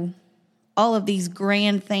to, all of these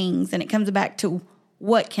grand things, and it comes back to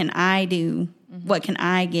what can I do? What can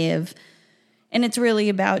I give? And it's really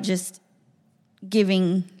about just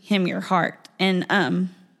giving him your heart. And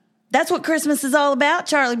that's what Christmas is all about,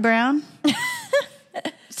 Charlie Brown.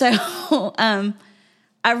 So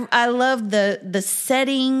I love the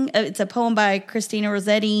setting. It's a poem by Christina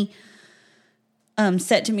Rossetti,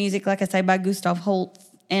 set to music, like I say, by Gustav Holst.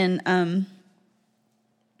 And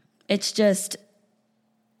it's just,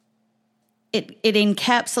 it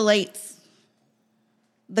encapsulates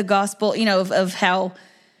the gospel, of how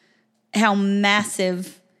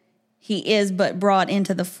massive he is, but brought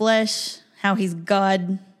into the flesh, how he's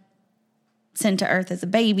God sent to earth as a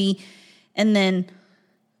baby, and then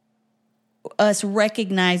us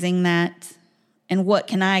recognizing that and what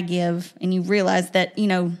can I give, and you realize that,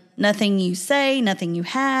 nothing you say, nothing you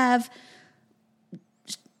have,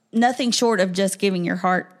 nothing short of just giving your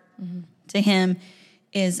heart to him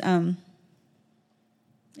is all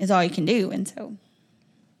you can do. And so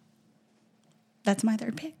that's my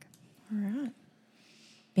third pick. All right.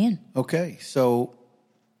 Ben. Okay, so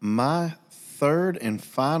my third and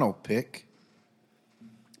final pick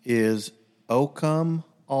is O Come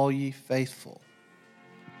All Ye Faithful.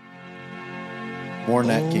 More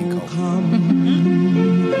Nat King Cole. Come,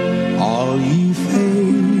 all ye faithful,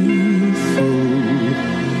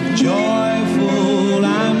 joyful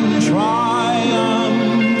and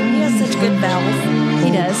triumph. He has such good vowels.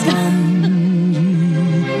 He does.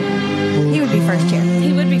 He would be first chair.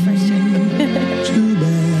 He would be first chair. To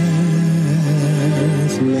Bethlehem.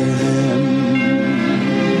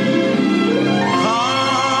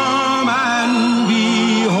 Come and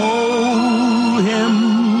behold him,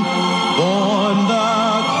 born the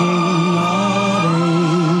King of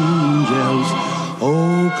angels.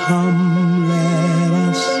 Oh, come, let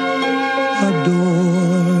us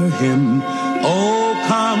adore him. Oh,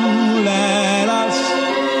 come, let us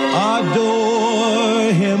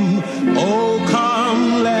adore him. Oh,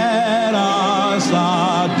 come, let us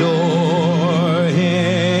adore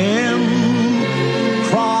him.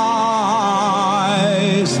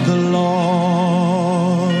 Christ the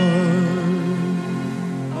Lord.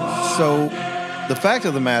 So the fact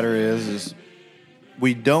of the matter is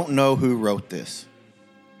we don't know who wrote this.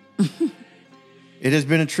 It has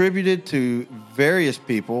been attributed to various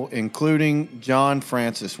people, including John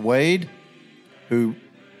Francis Wade, who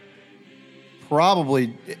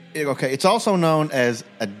probably, it's also known as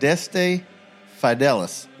Adeste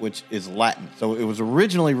Fidelis, which is Latin. So it was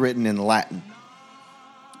originally written in Latin.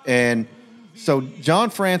 And so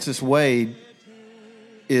John Francis Wade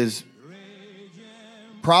is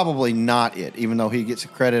probably not it, even though he gets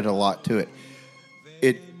accredited a lot to it.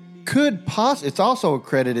 It could it's also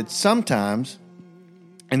accredited sometimes,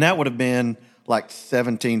 and that would have been like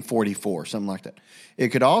 1744, something like that. It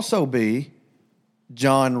could also be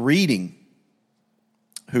John Reading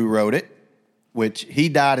who wrote it, which he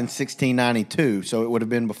died in 1692, so it would have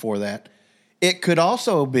been before that. It could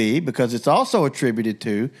also be, because it's also attributed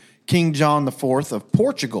to, King John IV of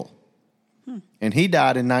Portugal. And he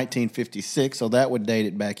died in 1956, so that would date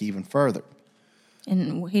it back even further.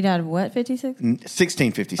 And he died of what, 56?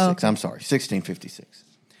 1656, Okay. I'm sorry, 1656.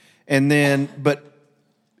 And then, but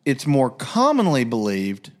it's more commonly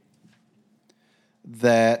believed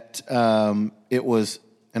that it was,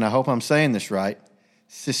 and I hope I'm saying this right,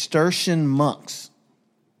 Cistercian monks,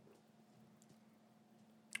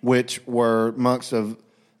 which were monks of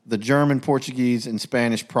the German, Portuguese, and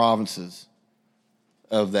Spanish provinces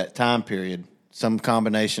of that time period, some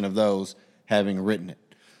combination of those having written it.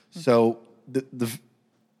 So the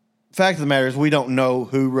fact of the matter is we don't know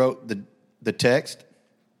who wrote the text.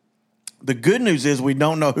 The good news is we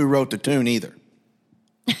don't know who wrote the tune either.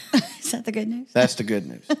 Is that the good news? That's the good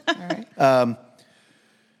news. All right.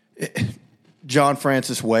 John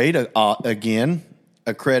Francis Wade, again,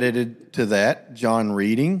 accredited to that. John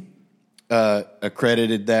Reading,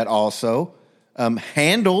 accredited that also.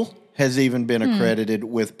 Handel has even been accredited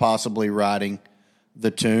with possibly writing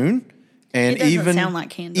the tune. And It doesn't even, sound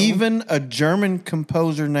like Handel. even a German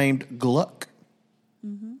composer named Gluck.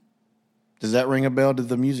 Mm-hmm. Does that ring a bell to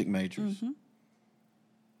the music majors? Mm-hmm.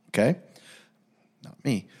 Okay. Not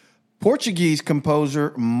me. Portuguese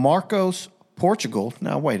composer Marcos Portugal.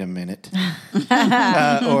 Now, wait a minute.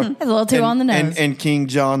 That's a little too on the nose. And King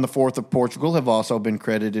John IV of Portugal have also been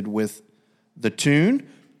credited with the tune.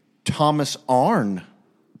 Thomas Arne,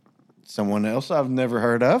 someone else I've never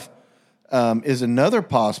heard of, is another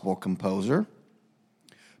possible composer.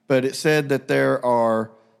 But it said that there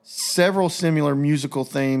are several similar musical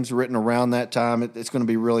themes written around that time. It's going to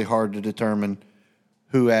be really hard to determine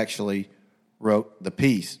who actually wrote the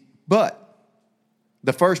piece. But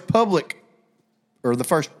the first published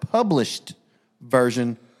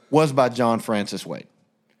version was by John Francis Wade.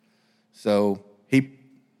 So he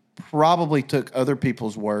probably took other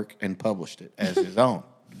people's work and published it as his own.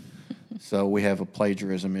 So we have a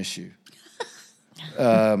plagiarism issue,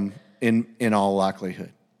 in all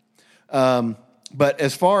likelihood. But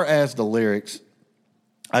as far as the lyrics,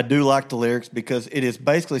 I do like the lyrics because it is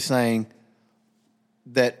basically saying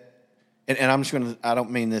that, and I'm just going to, I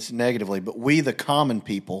don't mean this negatively, but we, the common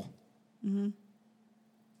people,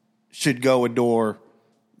 should go adore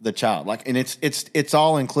the child. Like, and it's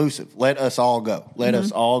all inclusive. Let us all go. Let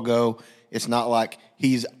us all go It's not like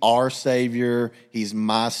he's our Savior. He's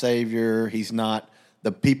my Savior. He's not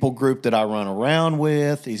the people group that I run around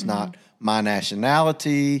with. He's not my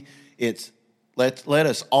nationality. It's let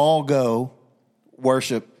us all go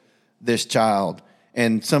worship this child.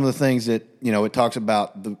 And some of the things that, it talks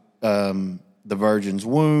about the virgin's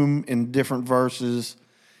womb in different verses.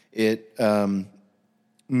 It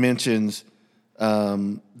mentions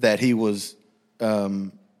that he was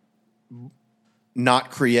not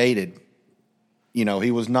created.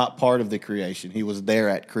 He was not part of the creation. He was there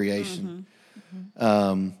at creation,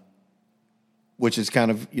 which is kind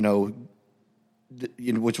of,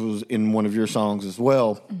 which was in one of your songs as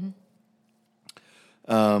well.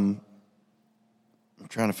 I'm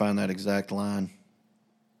trying to find that exact line.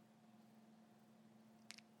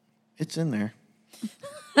 It's in there.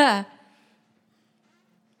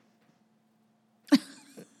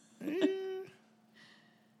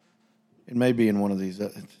 It may be in one of these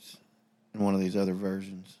other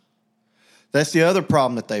versions. That's the other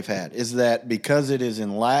problem that they've had, is that because it is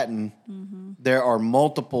in Latin, there are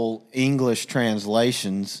multiple English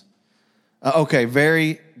translations.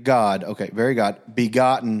 Very God,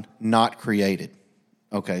 begotten, not created.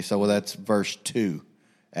 Okay, so that's verse 2,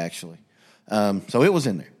 actually. So it was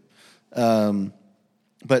in there.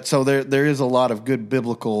 But so there is a lot of good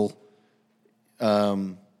biblical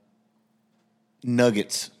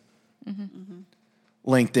nuggets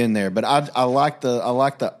linked in there. But I like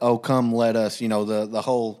the "Oh come let us," the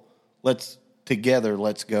whole let's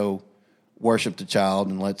go worship the child,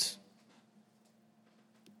 and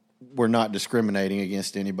we're not discriminating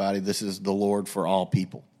against anybody. This is the Lord for all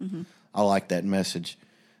people. I like that message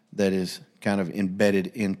that is kind of embedded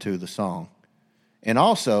into the song. And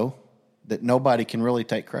also that nobody can really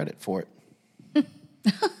take credit for it.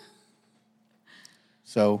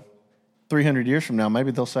 So 300 years from now,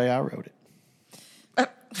 maybe they'll say I wrote it.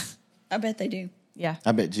 I bet they do. Yeah.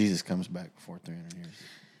 I bet Jesus comes back before 300 years.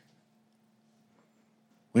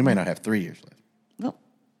 We may not have 3 years left. Well,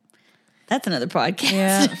 that's another podcast.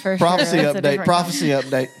 Yeah, for Prophecy sure. update. Prophecy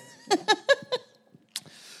update.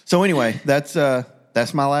 So anyway, that's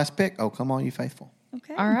my last pick. Oh, come on, you faithful.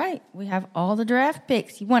 Okay. All right. We have all the draft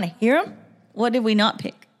picks. You want to hear them? What did we not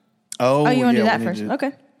pick? Oh, you want to do that we need first? to-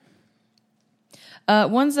 Okay.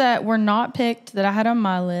 Ones that were not picked that I had on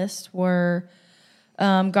my list were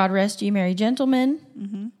God Rest Ye Merry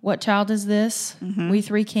Gentlemen, What Child Is This, We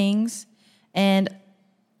Three Kings, and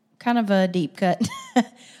kind of a deep cut,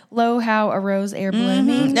 Lo How a Rose Air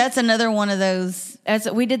Blooming. That's another one of those.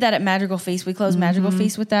 We did that at Madrigal Feast. We close Madrigal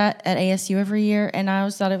Feast with that at ASU every year, and I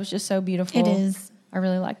always thought it was just so beautiful. It is. I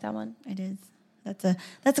really like that one. It is.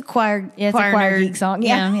 That's a choir. Yeah, it's a choir geek song.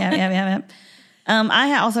 Yeah. Yeah.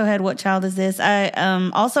 I also had What Child Is This? I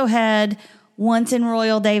also had Once in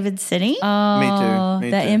Royal David City. Me too.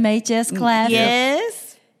 The MHS classic.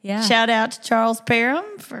 Yes. Yeah. Shout out to Charles Parham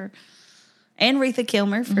and Retha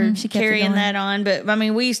Kilmer for she kept it carrying going. that on. But I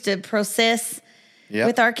mean, we used to process Yep.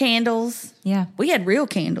 with our candles. Yeah. We had real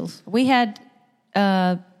candles. We had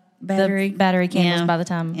Battery. the battery candles Yeah. by the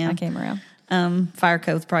time Yeah. I came around. Fire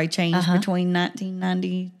codes probably changed between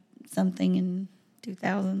 1990 something and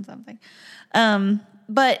 2000 something.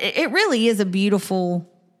 But it really is a beautiful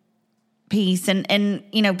piece and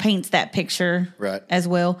paints that picture Right. as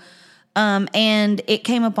well. And it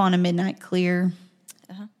came up on A Midnight Clear.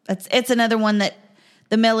 It's another one that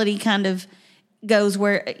the melody kind of goes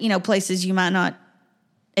where, places you might not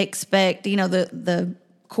expect. The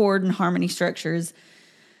chord and harmony structure is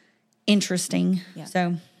interesting. Yeah.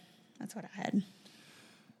 So that's what I had.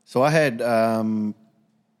 So I had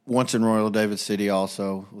Once in Royal David City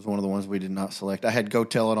also was one of the ones we did not select. I had Go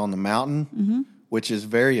Tell It on the Mountain, which is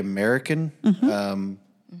very American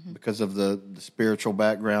because of the spiritual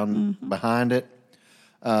background behind it.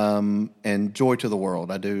 And Joy to the World.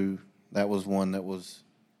 That was one that was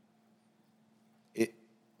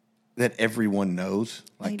that everyone knows.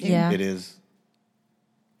 Like Yeah. it is.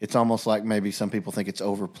 It's almost like maybe some people think it's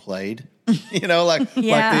overplayed. like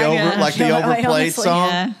the overplayed honestly,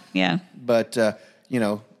 song. Yeah. But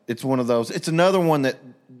it's one of those. It's another one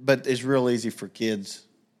but is real easy for kids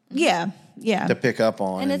Yeah. to pick up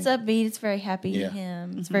on. And it's upbeat. It's very happy Yeah.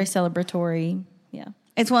 hymn. It's very celebratory. Yeah.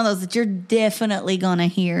 It's one of those that you're definitely going to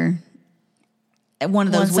hear at one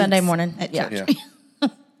of those One Sunday weeks morning. at Yeah. church. Yeah.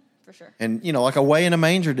 For sure. And like Away in a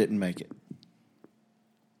Manger didn't make it.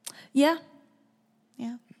 Yeah.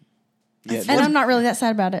 Yeah. Yeah, it And I'm wasn't- not really that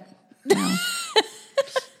sad about it.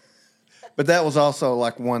 but that was also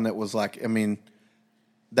like one that was like, I mean,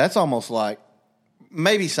 that's almost like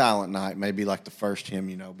maybe Silent Night, maybe like the first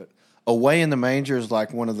hymn, but Away in the Manger is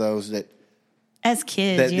like one of those that As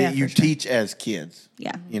kids, you for sure. teach as kids.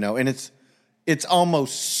 Yeah. And it's it's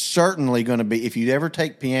almost certainly going to be, if you ever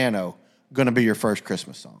take piano, going to be your first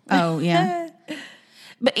Christmas song. Oh, yeah.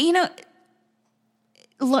 But,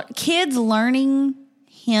 kids learning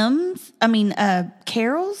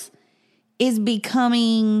carols is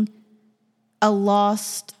becoming a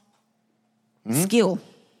lost skill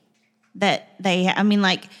that they,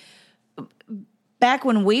 back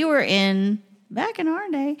when we were back in our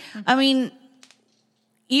day,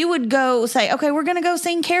 you would go say, okay, we're going to go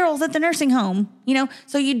sing carols at the nursing home,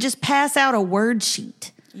 so you'd just pass out a word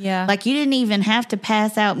sheet. Yeah. Like you didn't even have to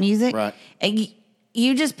pass out music. Right.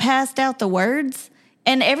 You just passed out the words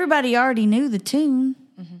and everybody already knew the tune.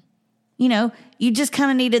 Mm-hmm. You just kind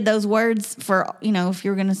of needed those words for, if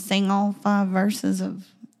you were going to sing all 5 verses of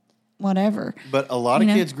whatever. But a lot of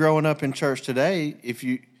kids growing up in church today, if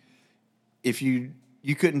you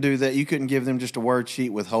couldn't do that, you couldn't give them just a word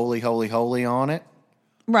sheet with holy, holy, holy on it.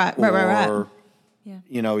 Right. Or,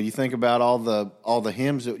 you think about all the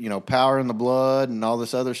hymns that, Power in the Blood and all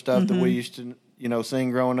this other stuff that we used to,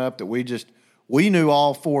 sing growing up, that we knew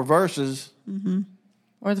all 4 verses. Mm-hmm.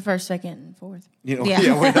 Or the first, second, and fourth. We may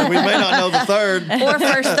not know the third. Or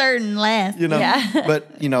first, third, and last. Yeah.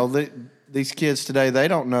 But, these kids today, they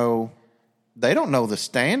don't know the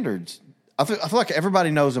standards. I feel like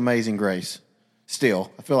everybody knows Amazing Grace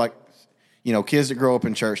still. I feel like, kids that grow up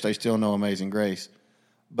in church, they still know Amazing Grace.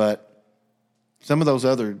 But some of those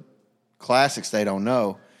other classics they don't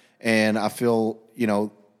know. And I feel,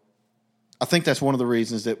 I think that's one of the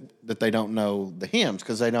reasons that they don't know the hymns,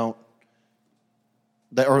 because they don't,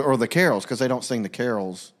 or the carols, because they don't sing the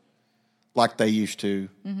carols like they used to.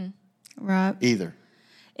 Mm-hmm. Right. Either.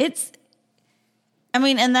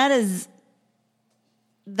 And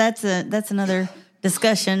that's another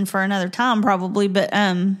discussion for another time probably, but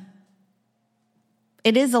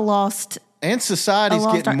it is a lost. And society's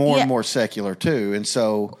getting more and more secular too. And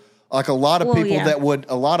so like a lot of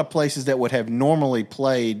a lot of places that would have normally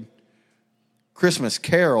played Christmas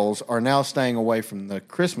carols are now staying away from the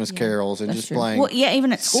Christmas carols and just playing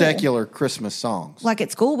even at school, secular Christmas songs. Like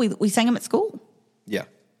at school, we sang them at school. Yeah.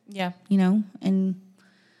 Yeah. And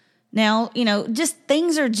now, just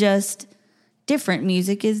things are just different.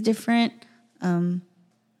 Music is different.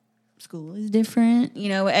 School is different.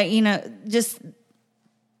 Just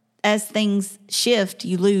as things shift,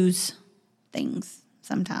 you lose things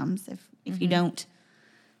sometimes if you don't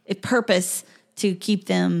purpose to keep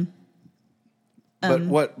them. But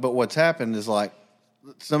what's happened is, like,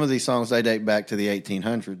 some of these songs, they date back to the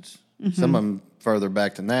 1800s. Mm-hmm. Some of them further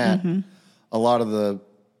back than that. Mm-hmm. A lot of the,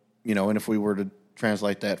 and if we were to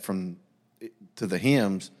translate that to the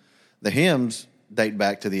hymns date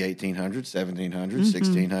back to the 1800s, 1700s, mm-hmm.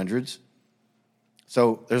 1600s.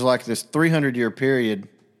 So there's like this 300-year period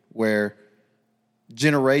where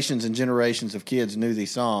generations and generations of kids knew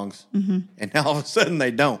these songs, mm-hmm. and now all of a sudden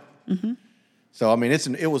they don't. Mm-hmm. So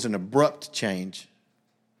it was an abrupt change.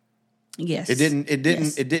 Yes. It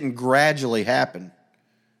didn't gradually happen.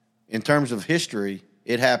 In terms of history,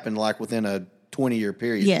 it happened like within a 20-year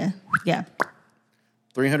period. Yeah. Yeah.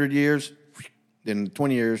 300 years, then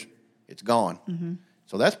 20 years, it's gone. Mm-hmm.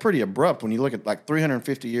 So that's pretty abrupt when you look at like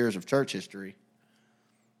 350 years of church history.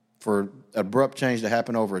 For abrupt change to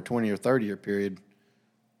happen over a 20 or 30-year period,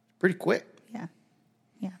 pretty quick. Yeah.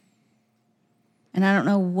 Yeah. And I don't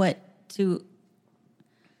know what to...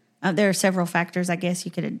 there are several factors, I guess,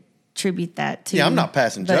 you could attribute that to. Yeah, I'm not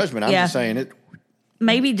passing judgment. I'm just saying it.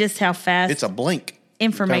 Maybe just how fast... It's a blink.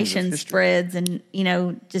 Information spreads and,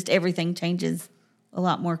 just everything changes a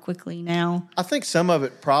lot more quickly now. I think some of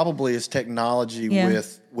it probably is technology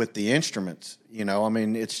with the instruments.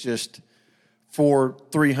 It's just... For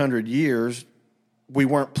 300 years, we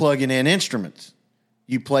weren't plugging in instruments.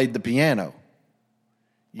 You played the piano.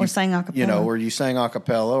 Or sang a cappella. Or you sang a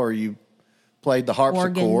cappella, or you played the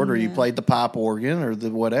harpsichord, or you played the pipe organ, or the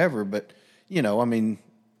whatever. But, in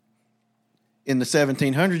the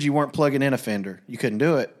 1700s, you weren't plugging in a Fender. You couldn't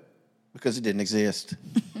do it because it didn't exist.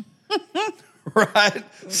 Right?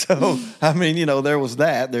 So, there was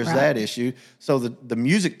that. There's that issue. So the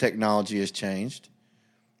music technology has changed.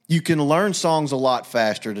 You can learn songs a lot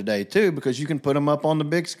faster today, too, because you can put them up on the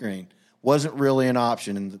big screen. Wasn't really an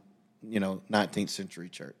option in the 19th century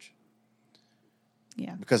church.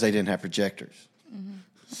 Yeah. Because they didn't have projectors.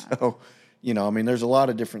 Mm-hmm. So, there's a lot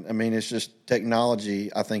of different... it's just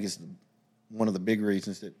technology, I think, is one of the big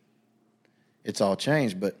reasons that it's all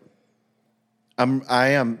changed. But I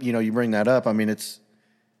am, you bring that up. It's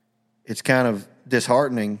kind of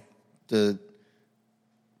disheartening to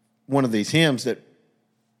one of these hymns that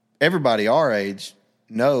everybody our age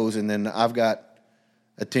knows, and then I've got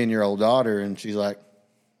a 10-year-old daughter, and she's like,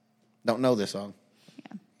 don't know this song.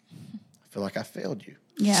 Yeah. feel like I failed you.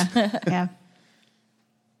 Yeah. Yeah.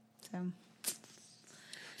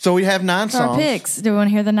 So we have 9 For our songs. picks. Do we want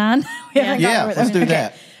to hear the 9? We haven't Yeah, gone over let's them. do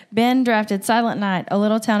that. Ben drafted Silent Night, O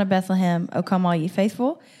Little Town of Bethlehem, O Come All Ye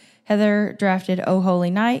Faithful. Heather drafted O Holy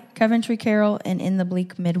Night, Coventry Carol, and In the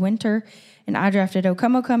Bleak Midwinter. And I drafted O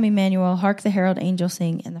Come, Emmanuel, Hark the Herald Angels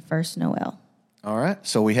Sing, and The First Noel. All right.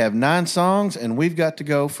 So we have 9 songs, and we've got to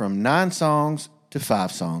go from 9 songs to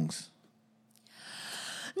 5 songs.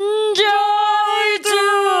 Joy to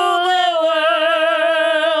the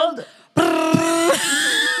world.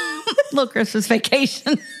 Little Christmas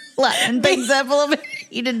Vacation. Lighten things up a little bit.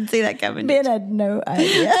 You didn't see that coming. Ben had no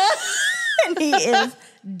idea. And he is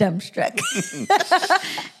dumbstruck.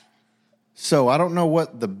 So I don't know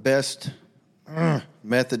what the best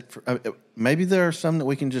method. Maybe there are some that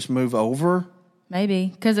we can just move over. Maybe.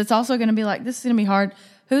 Because it's also going to be like, this is going to be hard.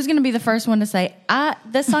 Who's going to be the first one to say,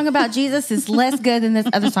 this song about Jesus is less good than this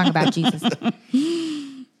other song about Jesus?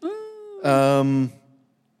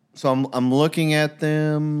 So I'm looking at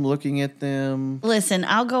them. Listen,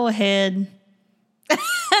 I'll go ahead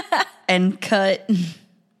and cut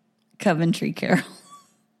Coventry Carol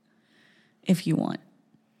if you want.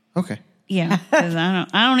 Okay. Yeah, because I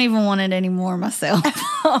don't even want it anymore myself.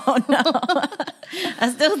 Oh no,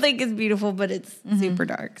 I still think it's beautiful, but it's super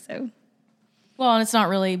dark. So, Well, and it's not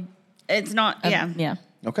really. it's not. Yeah, Yeah.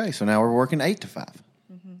 Okay. So now we're working 8 to 5.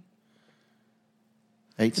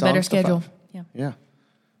 8 It's a songs better to schedule. 5. Yeah. Yeah.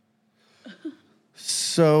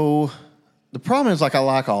 So the problem is, like, I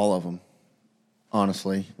like all of them.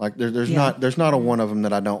 Honestly, like there's not a one of them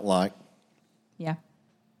that I don't like. Yeah.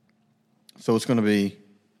 So it's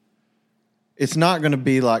not going to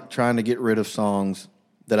be like trying to get rid of songs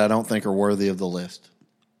that I don't think are worthy of the list.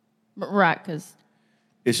 Right, because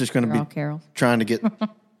It's just going to they're all be carols. trying to get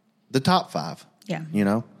the top 5. yeah. You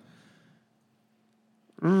know?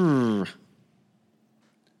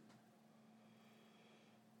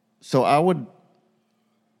 So I would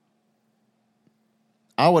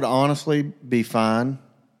honestly be fine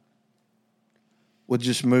with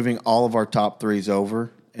just moving all of our top 3s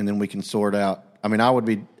over, and then we can sort out. I mean, I would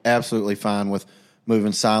be absolutely fine with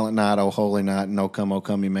moving Silent Night, O Holy Night, and O Come,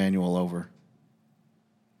 Emmanuel over.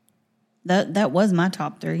 That was my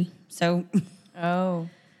top 3, so Oh.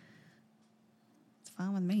 it's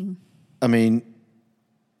fine with me. I mean,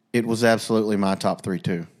 it was absolutely my top 3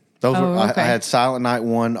 too. Those were okay. I had Silent Night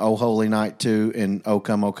 1, O Holy Night 2, and O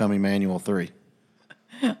Come, Emmanuel 3.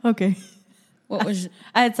 Okay. What was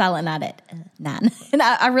I had Silent Night at 9. And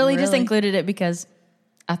I really just Really? included it because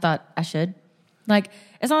I thought I should. Like,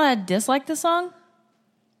 it's not that I dislike the song.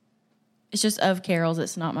 It's just of carols,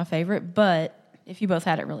 it's not my favorite. But if you both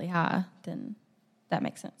had it really high, then that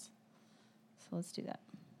makes sense. So let's do that.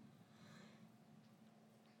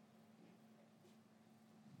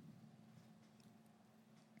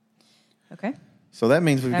 Okay. So that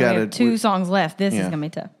means we've Now got we have 2 songs left. This is Yeah. going to be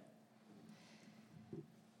tough.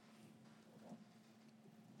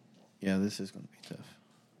 Yeah, this is going to be tough.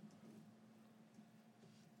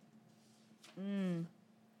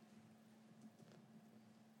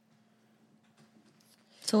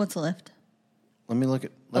 so? What's left? Let me look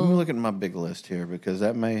at my big list here, because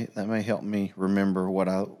that may help me remember what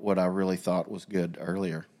I really thought was good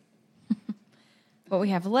earlier. What we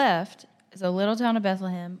have left is O Little Town of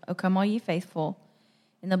Bethlehem, O Come All Ye Faithful,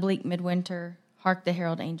 In the Bleak Midwinter, Hark the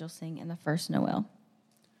Herald Angels Sing, and The First Noel.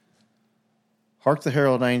 Hark the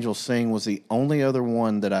Herald Angels Sing was the only other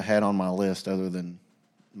one that I had on my list other than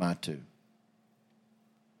my 2.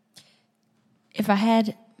 If I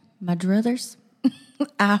had my druthers,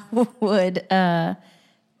 I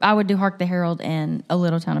would do Hark the Herald and A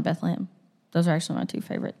Little Town of Bethlehem. Those are actually my 2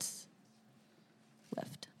 favorites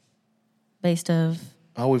left. Based of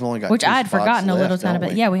Oh, we've only got which 2 I had spots forgotten A Little left, Town of don't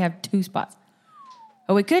Bethlehem. we? Yeah, we have 2 spots.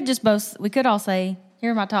 But we could all say,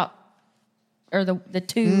 here are my top, or the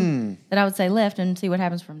 2 that I would say left, and see what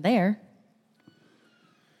happens from there.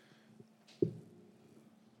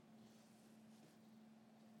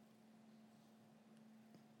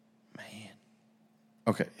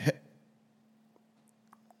 Okay.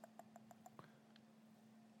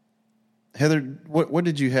 Heather, what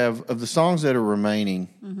did you have of the songs that are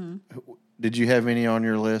remaining? Did you have any on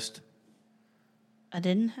your list? I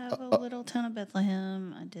didn't have a Little Town of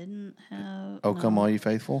Bethlehem. I didn't have. Oh, Come All You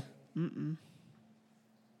Faithful?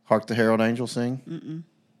 Hark the Herald Angels Sing?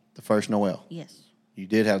 The First Noel? Yes, You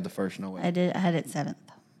did have the First Noel. I did. I had it 7th.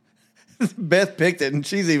 Beth picked it, and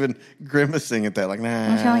she's even grimacing at that, like,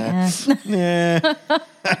 nah. Yeah.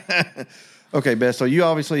 Okay, Beth, so you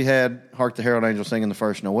obviously had Hark the Herald Angels Sing in the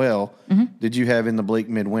First Noel. Did you have In the Bleak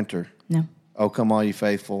Midwinter? No. Oh, Come All You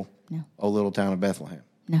Faithful? No. Oh, Little Town of Bethlehem?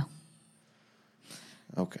 No.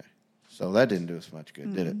 Okay. So that didn't do us much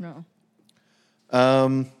good, did it? No.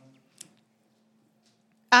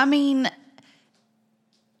 I mean,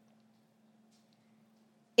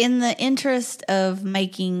 in the interest of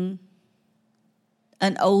making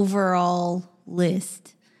an overall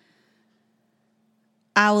list,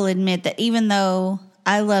 I will admit that even though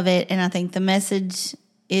I love it and I think the message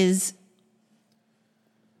is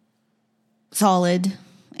solid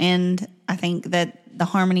and I think that the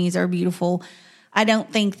harmonies are beautiful, I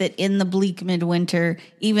don't think that in the bleak midwinter,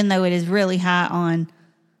 even though it is really high on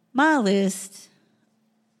my list,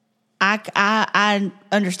 I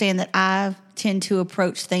understand that I tend to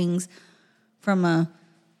approach things from a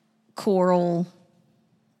choral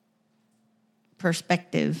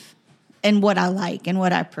perspective and what I like and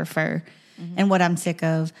what I prefer and what I'm sick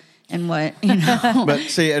of and what, you know. But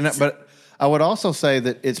see, but I would also say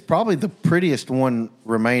that it's probably the prettiest one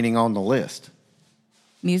remaining on the list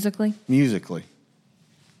Musically? musically.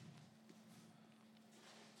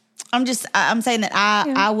 I'm saying that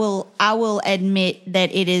I will admit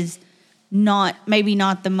that it is maybe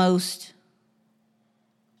not the most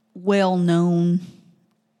well known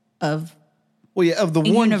of. Well, yeah, of the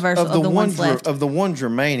ones left. Of the ones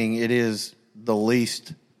remaining, it is the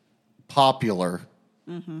least popular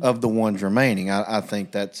of the ones remaining. I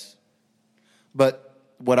think that's. But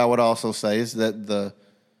what I would also say is that the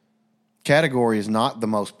category is not the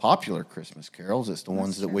most popular Christmas carols. It's the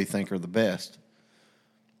ones that we think are the best.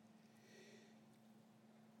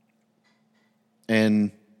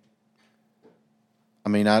 And I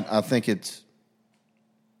mean, I think it's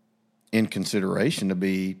in consideration to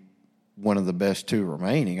be one of the best two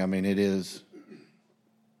remaining. I mean, it is,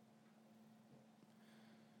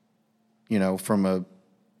 you know, from a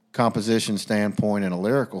composition standpoint and a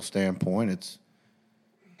lyrical standpoint, it's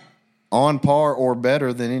on par or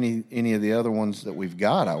better than any of the other ones that we've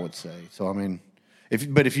got, I would say. So, I mean,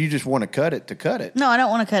 if you just want to cut it, to cut it. No, I don't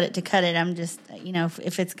want to cut it to cut it. I'm just, you know,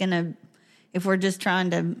 if we're just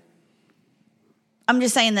trying to, I'm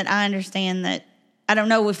just saying that I understand that. I don't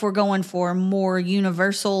know if we're going for more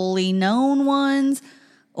universally known ones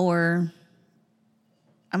or,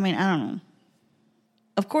 I mean, I don't know.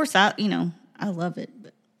 Of course, I love it.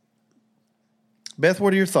 But. Beth,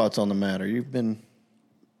 what are your thoughts on the matter? You've been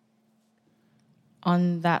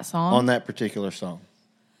On that song? on that particular song.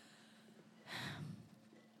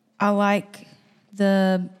 I like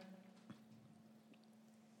the...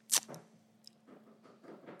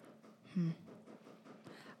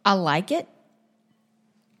 I like it.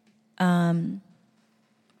 And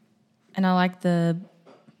I like the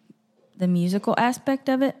musical aspect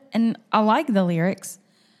of it, and I like the lyrics.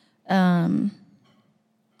 I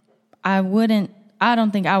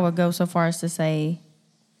don't think I would go so far as to say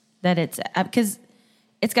that it's, because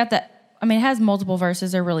it's got that, I mean, it has multiple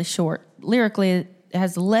verses. They're really short. Lyrically, it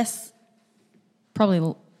has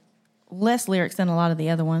probably less lyrics than a lot of the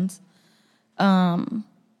other ones. And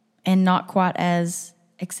not quite as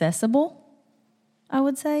accessible, I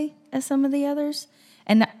would say, as some of the others.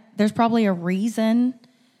 And there's probably a reason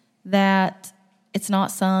that it's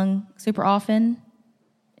not sung super often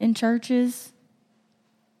in churches.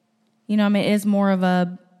 You know, I mean, it is more of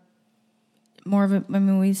a, I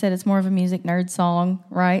mean, we said it's more of a music nerd song,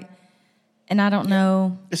 right? And I don't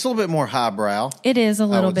know. It's a little bit more highbrow. It is a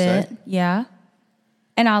little bit, say. yeah.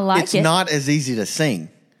 And I like It's it. not as easy to sing.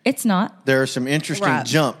 It's not. There are some interesting Right.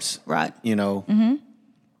 jumps. Right. You know. Mm-hmm.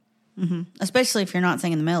 Especially if you're not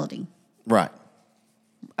singing the melody. Right.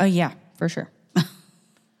 Oh, yeah, for sure.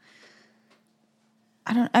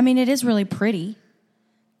 I mean, it is really pretty.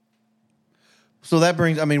 So that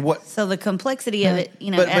brings, I mean, what? So the complexity of it, you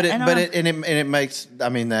know. It makes, I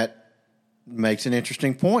mean, that makes an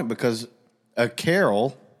interesting point because a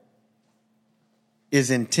carol is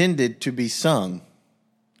intended to be sung,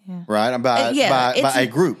 right? By a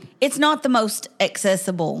group. It's not the most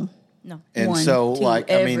accessible. No. And one so, to like,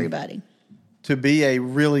 everybody. I mean, to be a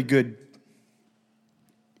really good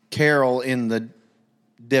carol in the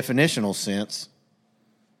definitional sense,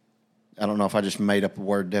 I don't know if I just made up a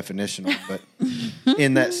word definitional, but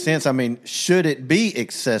in that sense, I mean, should it be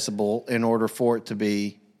accessible in order for it to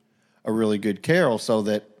be a really good carol so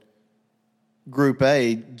that Group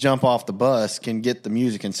A jump off the bus can get the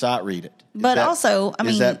music and sight read it? But also, I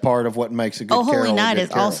mean, is that part of what makes a good Oh carol? Holy Night a good is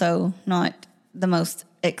carol? also not the most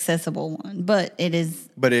accessible one, but it is.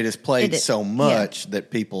 But it is played It- so much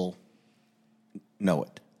that people know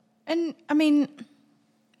it. And, I mean,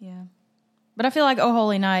 yeah. But I feel like Oh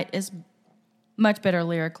Holy Night is much better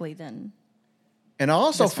lyrically than... And I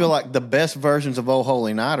also feel like the best versions of Oh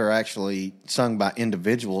Holy Night are actually sung by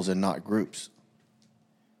individuals and not groups.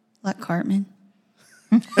 Like Cartman.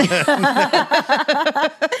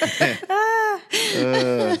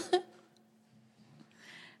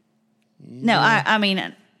 No, I mean,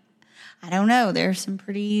 I don't know. There's some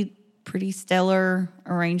pretty stellar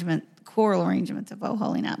choral arrangements of "Oh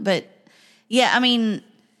Holy Night," but yeah, I mean,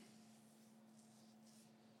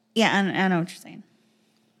 yeah, I know what you're saying.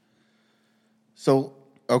 So,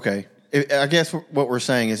 okay. I guess what we're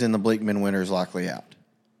saying is In the Bleak Midwinter is likely out.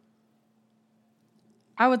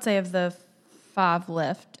 I would say of the 5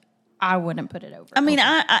 left, I wouldn't put it over. I mean,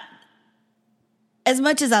 I as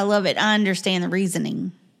much as I love it, I understand the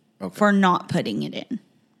reasoning for not putting it in.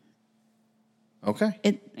 Okay.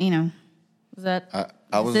 It, Was that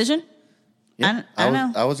I was, decision? Yeah, I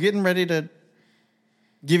know. I was getting ready to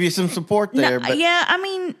give you some support there, No, but yeah, I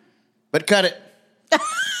mean, but cut it.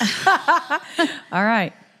 All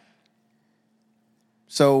right.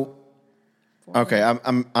 So, okay,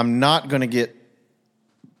 I'm not going to get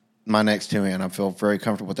my next 2 in. I feel very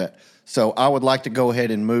comfortable with that. So I would like to go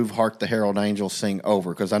ahead and move "Hark the Herald Angels Sing" over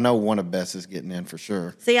because I know one of Beth's is getting in for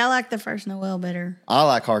sure. see, I like the first Noel better. I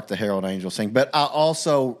like "Hark the Herald Angels Sing," but I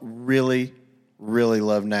also really, really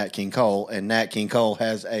love Nat King Cole, and Nat King Cole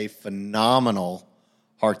has a phenomenal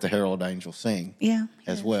 "Hark the Herald Angels Sing"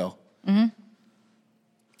 as well. Mm-hmm.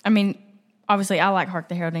 I mean, obviously, I like "Hark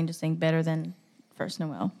the Herald Angels Sing" better than First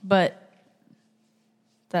Noel, but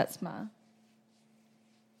that's my.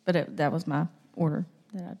 But that was my order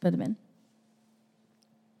that I put them in.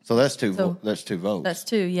 So that's two. So that's 2 votes. That's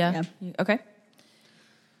 2. Yeah. Okay.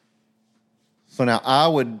 So now I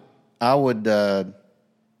would. I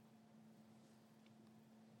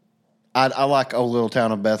like "O Little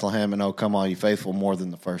Town of Bethlehem" and "O Come All You Faithful" more than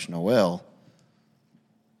the first Noel,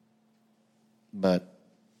 but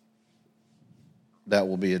that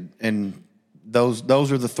will be and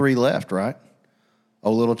those are the 3 left, right?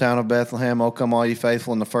 "O Little Town of Bethlehem," "O Come All You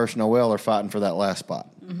Faithful," and the first Noel are fighting for that last spot.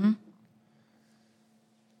 Mm-hmm.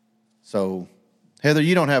 So, Heather,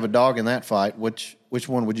 you don't have a dog in that fight. Which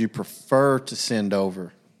one would you prefer to send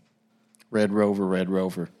over? Red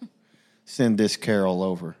Rover, send this carol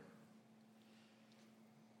over.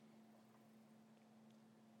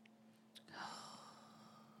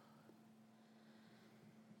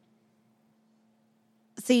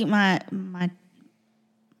 See, my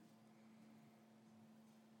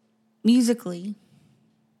musically,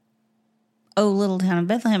 "Oh Little Town of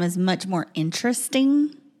Bethlehem" is much more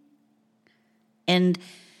interesting, and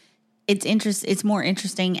it's more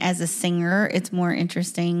interesting as a singer. It's more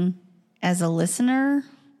interesting as a listener.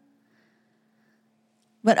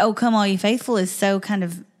 But "Oh Come All You Faithful" is so kind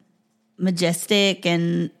of majestic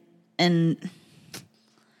and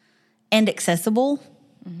accessible.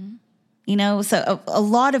 So a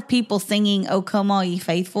lot of people singing "Oh Come All Ye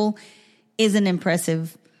Faithful" is an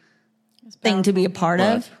impressive thing to be a part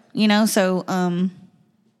of. So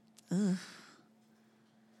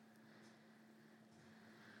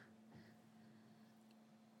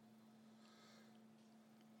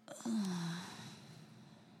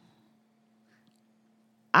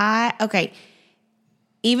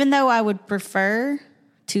even though I would prefer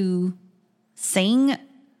to sing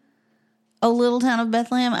 "O Little Town of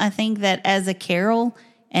Bethlehem," I think that as a carol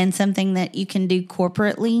and something that you can do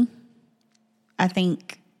corporately, I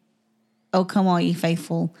think "Oh Come All Ye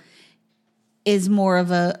Faithful" is more of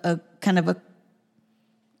a kind of a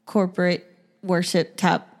corporate worship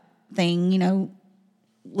type thing.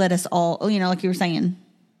 Let us all, like you were saying,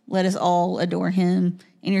 let us all adore him.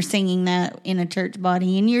 And you're singing that in a church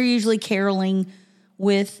body, and you're usually caroling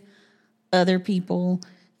with other people.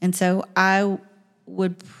 And so I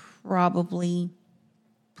would probably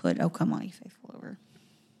put "Oh Come All You Faithful" over.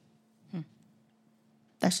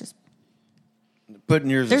 That's just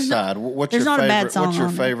putting yours aside. What's your not favorite? a bad song What's your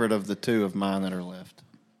on favorite of the 2 of mine that are left?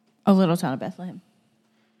 "O Little Town of Bethlehem."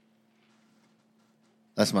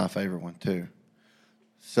 That's my favorite one too.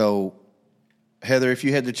 So, Heather, if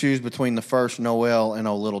you had to choose between the first Noel and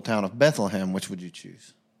 "O Little Town of Bethlehem," which would you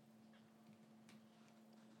choose?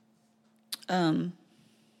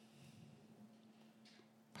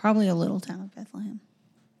 probably "O Little Town of Bethlehem."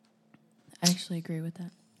 I actually agree with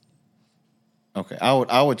that. Okay,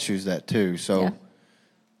 I would choose that too. So,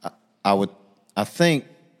 I think.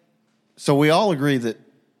 So we all agree that.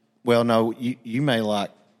 Well, no, you may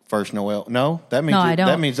like first Noel. No, that means I don't.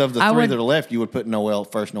 That means of the 3 that are left, you would put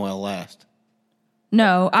first Noel last.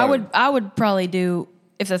 No, I would probably do,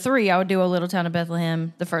 if the 3, I would do "O Little Town of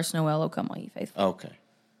Bethlehem," the first Noel, "O Come All Ye Faithful." Okay.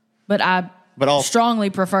 But I I'll strongly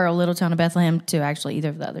prefer "O Little Town of Bethlehem" to actually either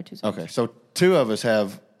of the other 2 songs. Okay, so 2 of us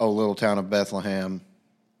have "O Little Town of Bethlehem,"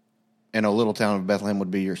 and "O Little Town of Bethlehem"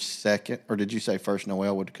 would be your second, or did you say first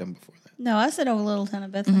Noel would come before that? No, I said "Oh Little Town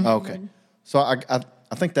of Bethlehem." Okay, so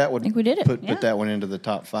I think that would think we did it. put Yeah. that one into the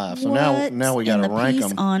top 5. So What now we got in to the rank peace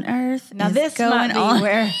them. on earth. Now is this going might be on.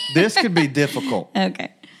 where. This could be difficult.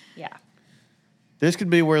 Okay. Yeah. This could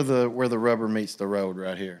be where the rubber meets the road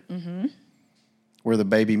right here. Mm-hmm. Where the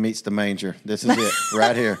baby meets the manger. This is it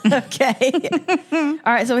right here. Okay.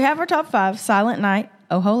 All right. So we have our top 5: Silent Night,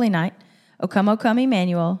 O Holy Night, O Come,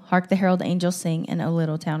 Emmanuel, Hark the Herald Angels Sing, and O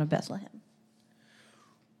Little Town of Bethlehem.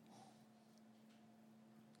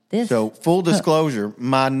 This. So full disclosure,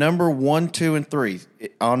 my number 1, 2, and 3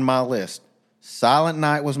 on my list. Silent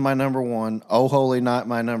Night was my number 1. O Holy Night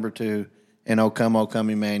my number 2, and O Come,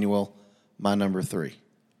 Emmanuel my number 3.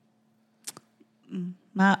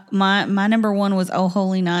 My number 1 was Oh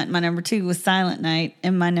Holy Night. My number 2 was Silent Night,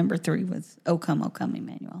 and my number 3 was O Come,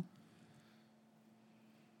 Emmanuel.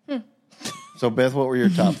 So Beth, what were your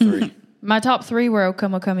top 3? My top 3 were O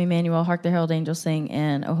Come, Emmanuel, Hark the Herald Angels Sing,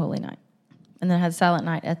 and O Holy Night. And then I had Silent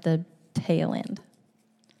Night at the tail end.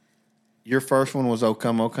 Your first one was O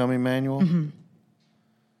Come, Emmanuel? Mm-hmm.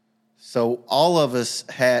 So all of us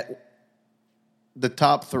had the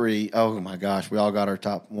top 3. Oh, my gosh. We all got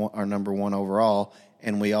our number 1 overall,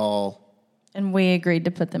 and we all... And we agreed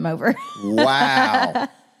to put them over. Wow.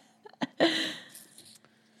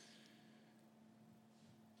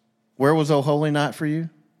 Where was O Holy Night for you?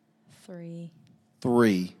 3.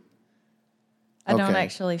 3. I don't Okay.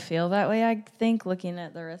 actually feel that way, I think, looking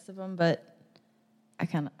at the rest of them, but I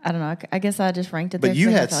don't know. I guess I just ranked it there. But you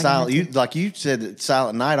 'cause I had felt like I Silent... to. Like you said, that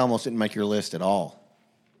Silent Night almost didn't make your list at all.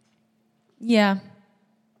 Yeah.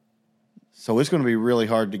 So it's going to be really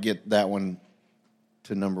hard to get that one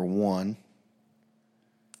to number 1.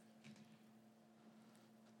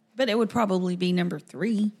 But it would probably be number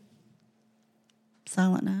 3.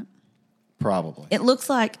 Silent Night. Probably. It looks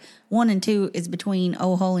like 1 and 2 is between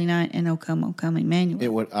Oh Holy Night and O Come,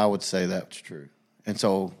 Emmanuel. I would say that's true. And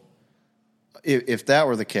so if that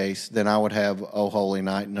were the case, then I would have O Holy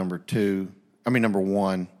Night number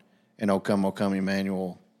 1, and O Come,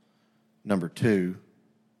 Emmanuel number 2,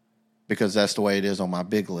 because that's the way it is on my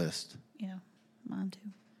big list. Yeah, mine too.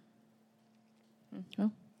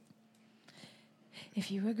 Well, if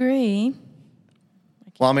you agree.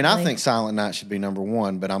 Well, I mean, I think Silent Night should be number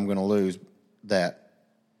 1, but I'm going to lose that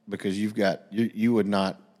because you would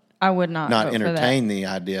not I would not vote entertain the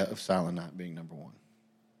idea of Silent Night being number 1.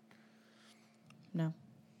 No.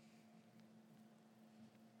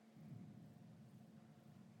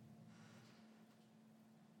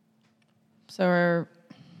 So are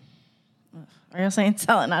you saying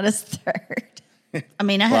Silent Night is 3rd? I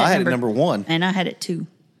mean, I Well, had, I had it number 1. and I had it 2.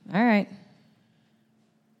 All right.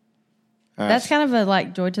 All right. That's kind of a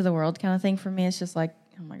like joy to the world kind of thing for me. It's just like,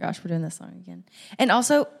 oh my gosh, we're doing this song again. And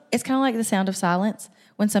also, it's kind of like the sound of silence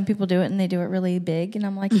when some people do it and they do it really big. And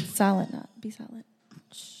I'm like, it's silent, not be silent.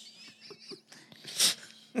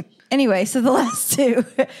 Anyway, so the last 2,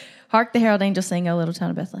 Hark the Herald Angels Sing, O Little Town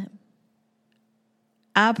of Bethlehem.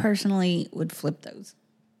 I personally would flip those.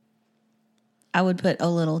 I would put O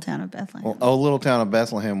Little Town of Bethlehem. Well, O Little Town of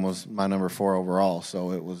Bethlehem was my number 4 overall,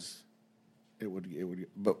 so it would.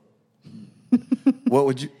 But what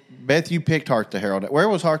would you, Beth? You picked Hark the Herald. Where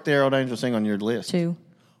was Hark the Herald Angels Sing on your list? 2.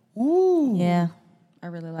 Ooh. Yeah, I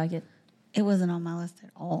really like it. It wasn't on my list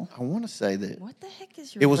at all. I want to say that What the heck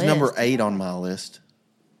is your it was list? number 8 on my list.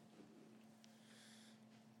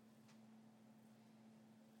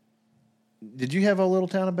 Did you have O Little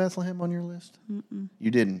Town of Bethlehem on your list? Mm-mm.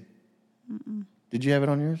 You didn't? Mm-mm. Did you have it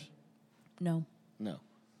on yours? No. No.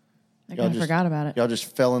 I kind of forgot about it. Y'all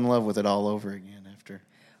just fell in love with it all over again after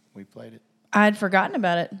we played it. I had forgotten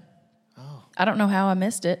about it. Oh. I don't know how I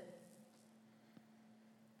missed it.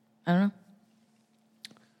 I don't know.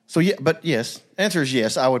 So, yeah, but yes. Answer is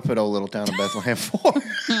yes. I would put O Little Town of Bethlehem 4.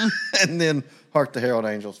 And then Hark the Herald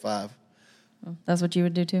Angels 5. Well, that's what you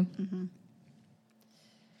would do too? Mm-hmm.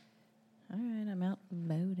 All right, I'm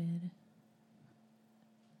outvoted.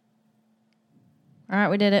 All right,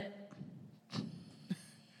 we did it.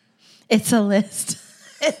 It's a list.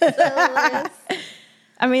 I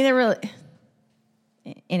mean, they're really...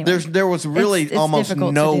 Anyway. There was really It's almost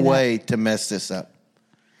difficult no to do that. way to mess this up.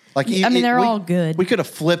 Like I mean, they're all good. We could have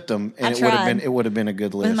flipped them, and tried. it would have been a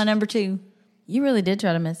good With list. my number 2. You really did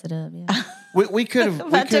try to mess it up, yeah. We could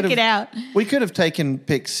have. I took it out. We could have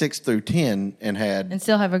picked 6 through 10 and had And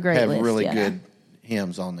still have a great list. really yeah. good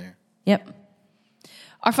hymns on there. Yep.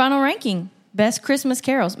 Our final ranking, best Christmas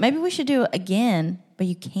carols. Maybe we should do it again, but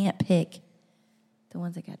you can't pick the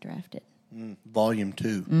ones that got drafted. Volume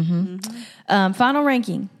 2. Final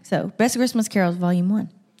ranking. So, best Christmas carols, volume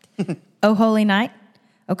 1. O Holy Night,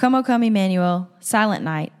 O Come, Emmanuel, Silent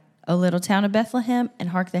Night, O Little Town of Bethlehem, and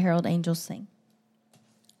Hark the Herald Angels Sing.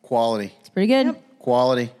 Quality. It's pretty good.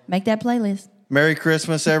 quality. Make that playlist. Merry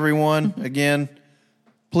Christmas, everyone. Again,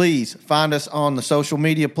 please find us on the social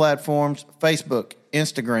media platforms, Facebook,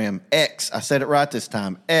 Instagram, X. I said it right this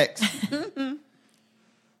time, X.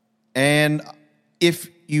 And if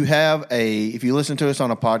you listen to us on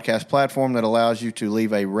a podcast platform that allows you to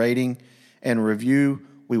leave a rating and review,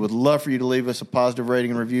 we would love for you to leave us a positive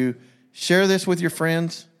rating and review. Share this with your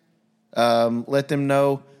friends. Let them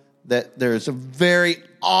know that there's a very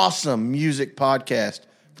awesome music podcast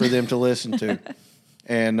for them to listen to.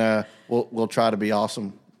 And we'll try to be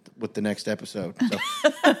awesome with the next episode. So.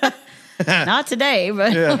 Not today,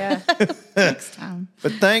 but next time.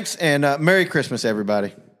 But thanks, and Merry Christmas,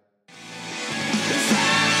 everybody.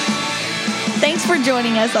 Thanks for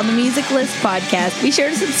joining us on the Music List podcast. Be sure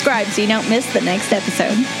to subscribe so you don't miss the next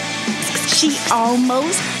episode. She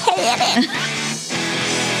almost had it.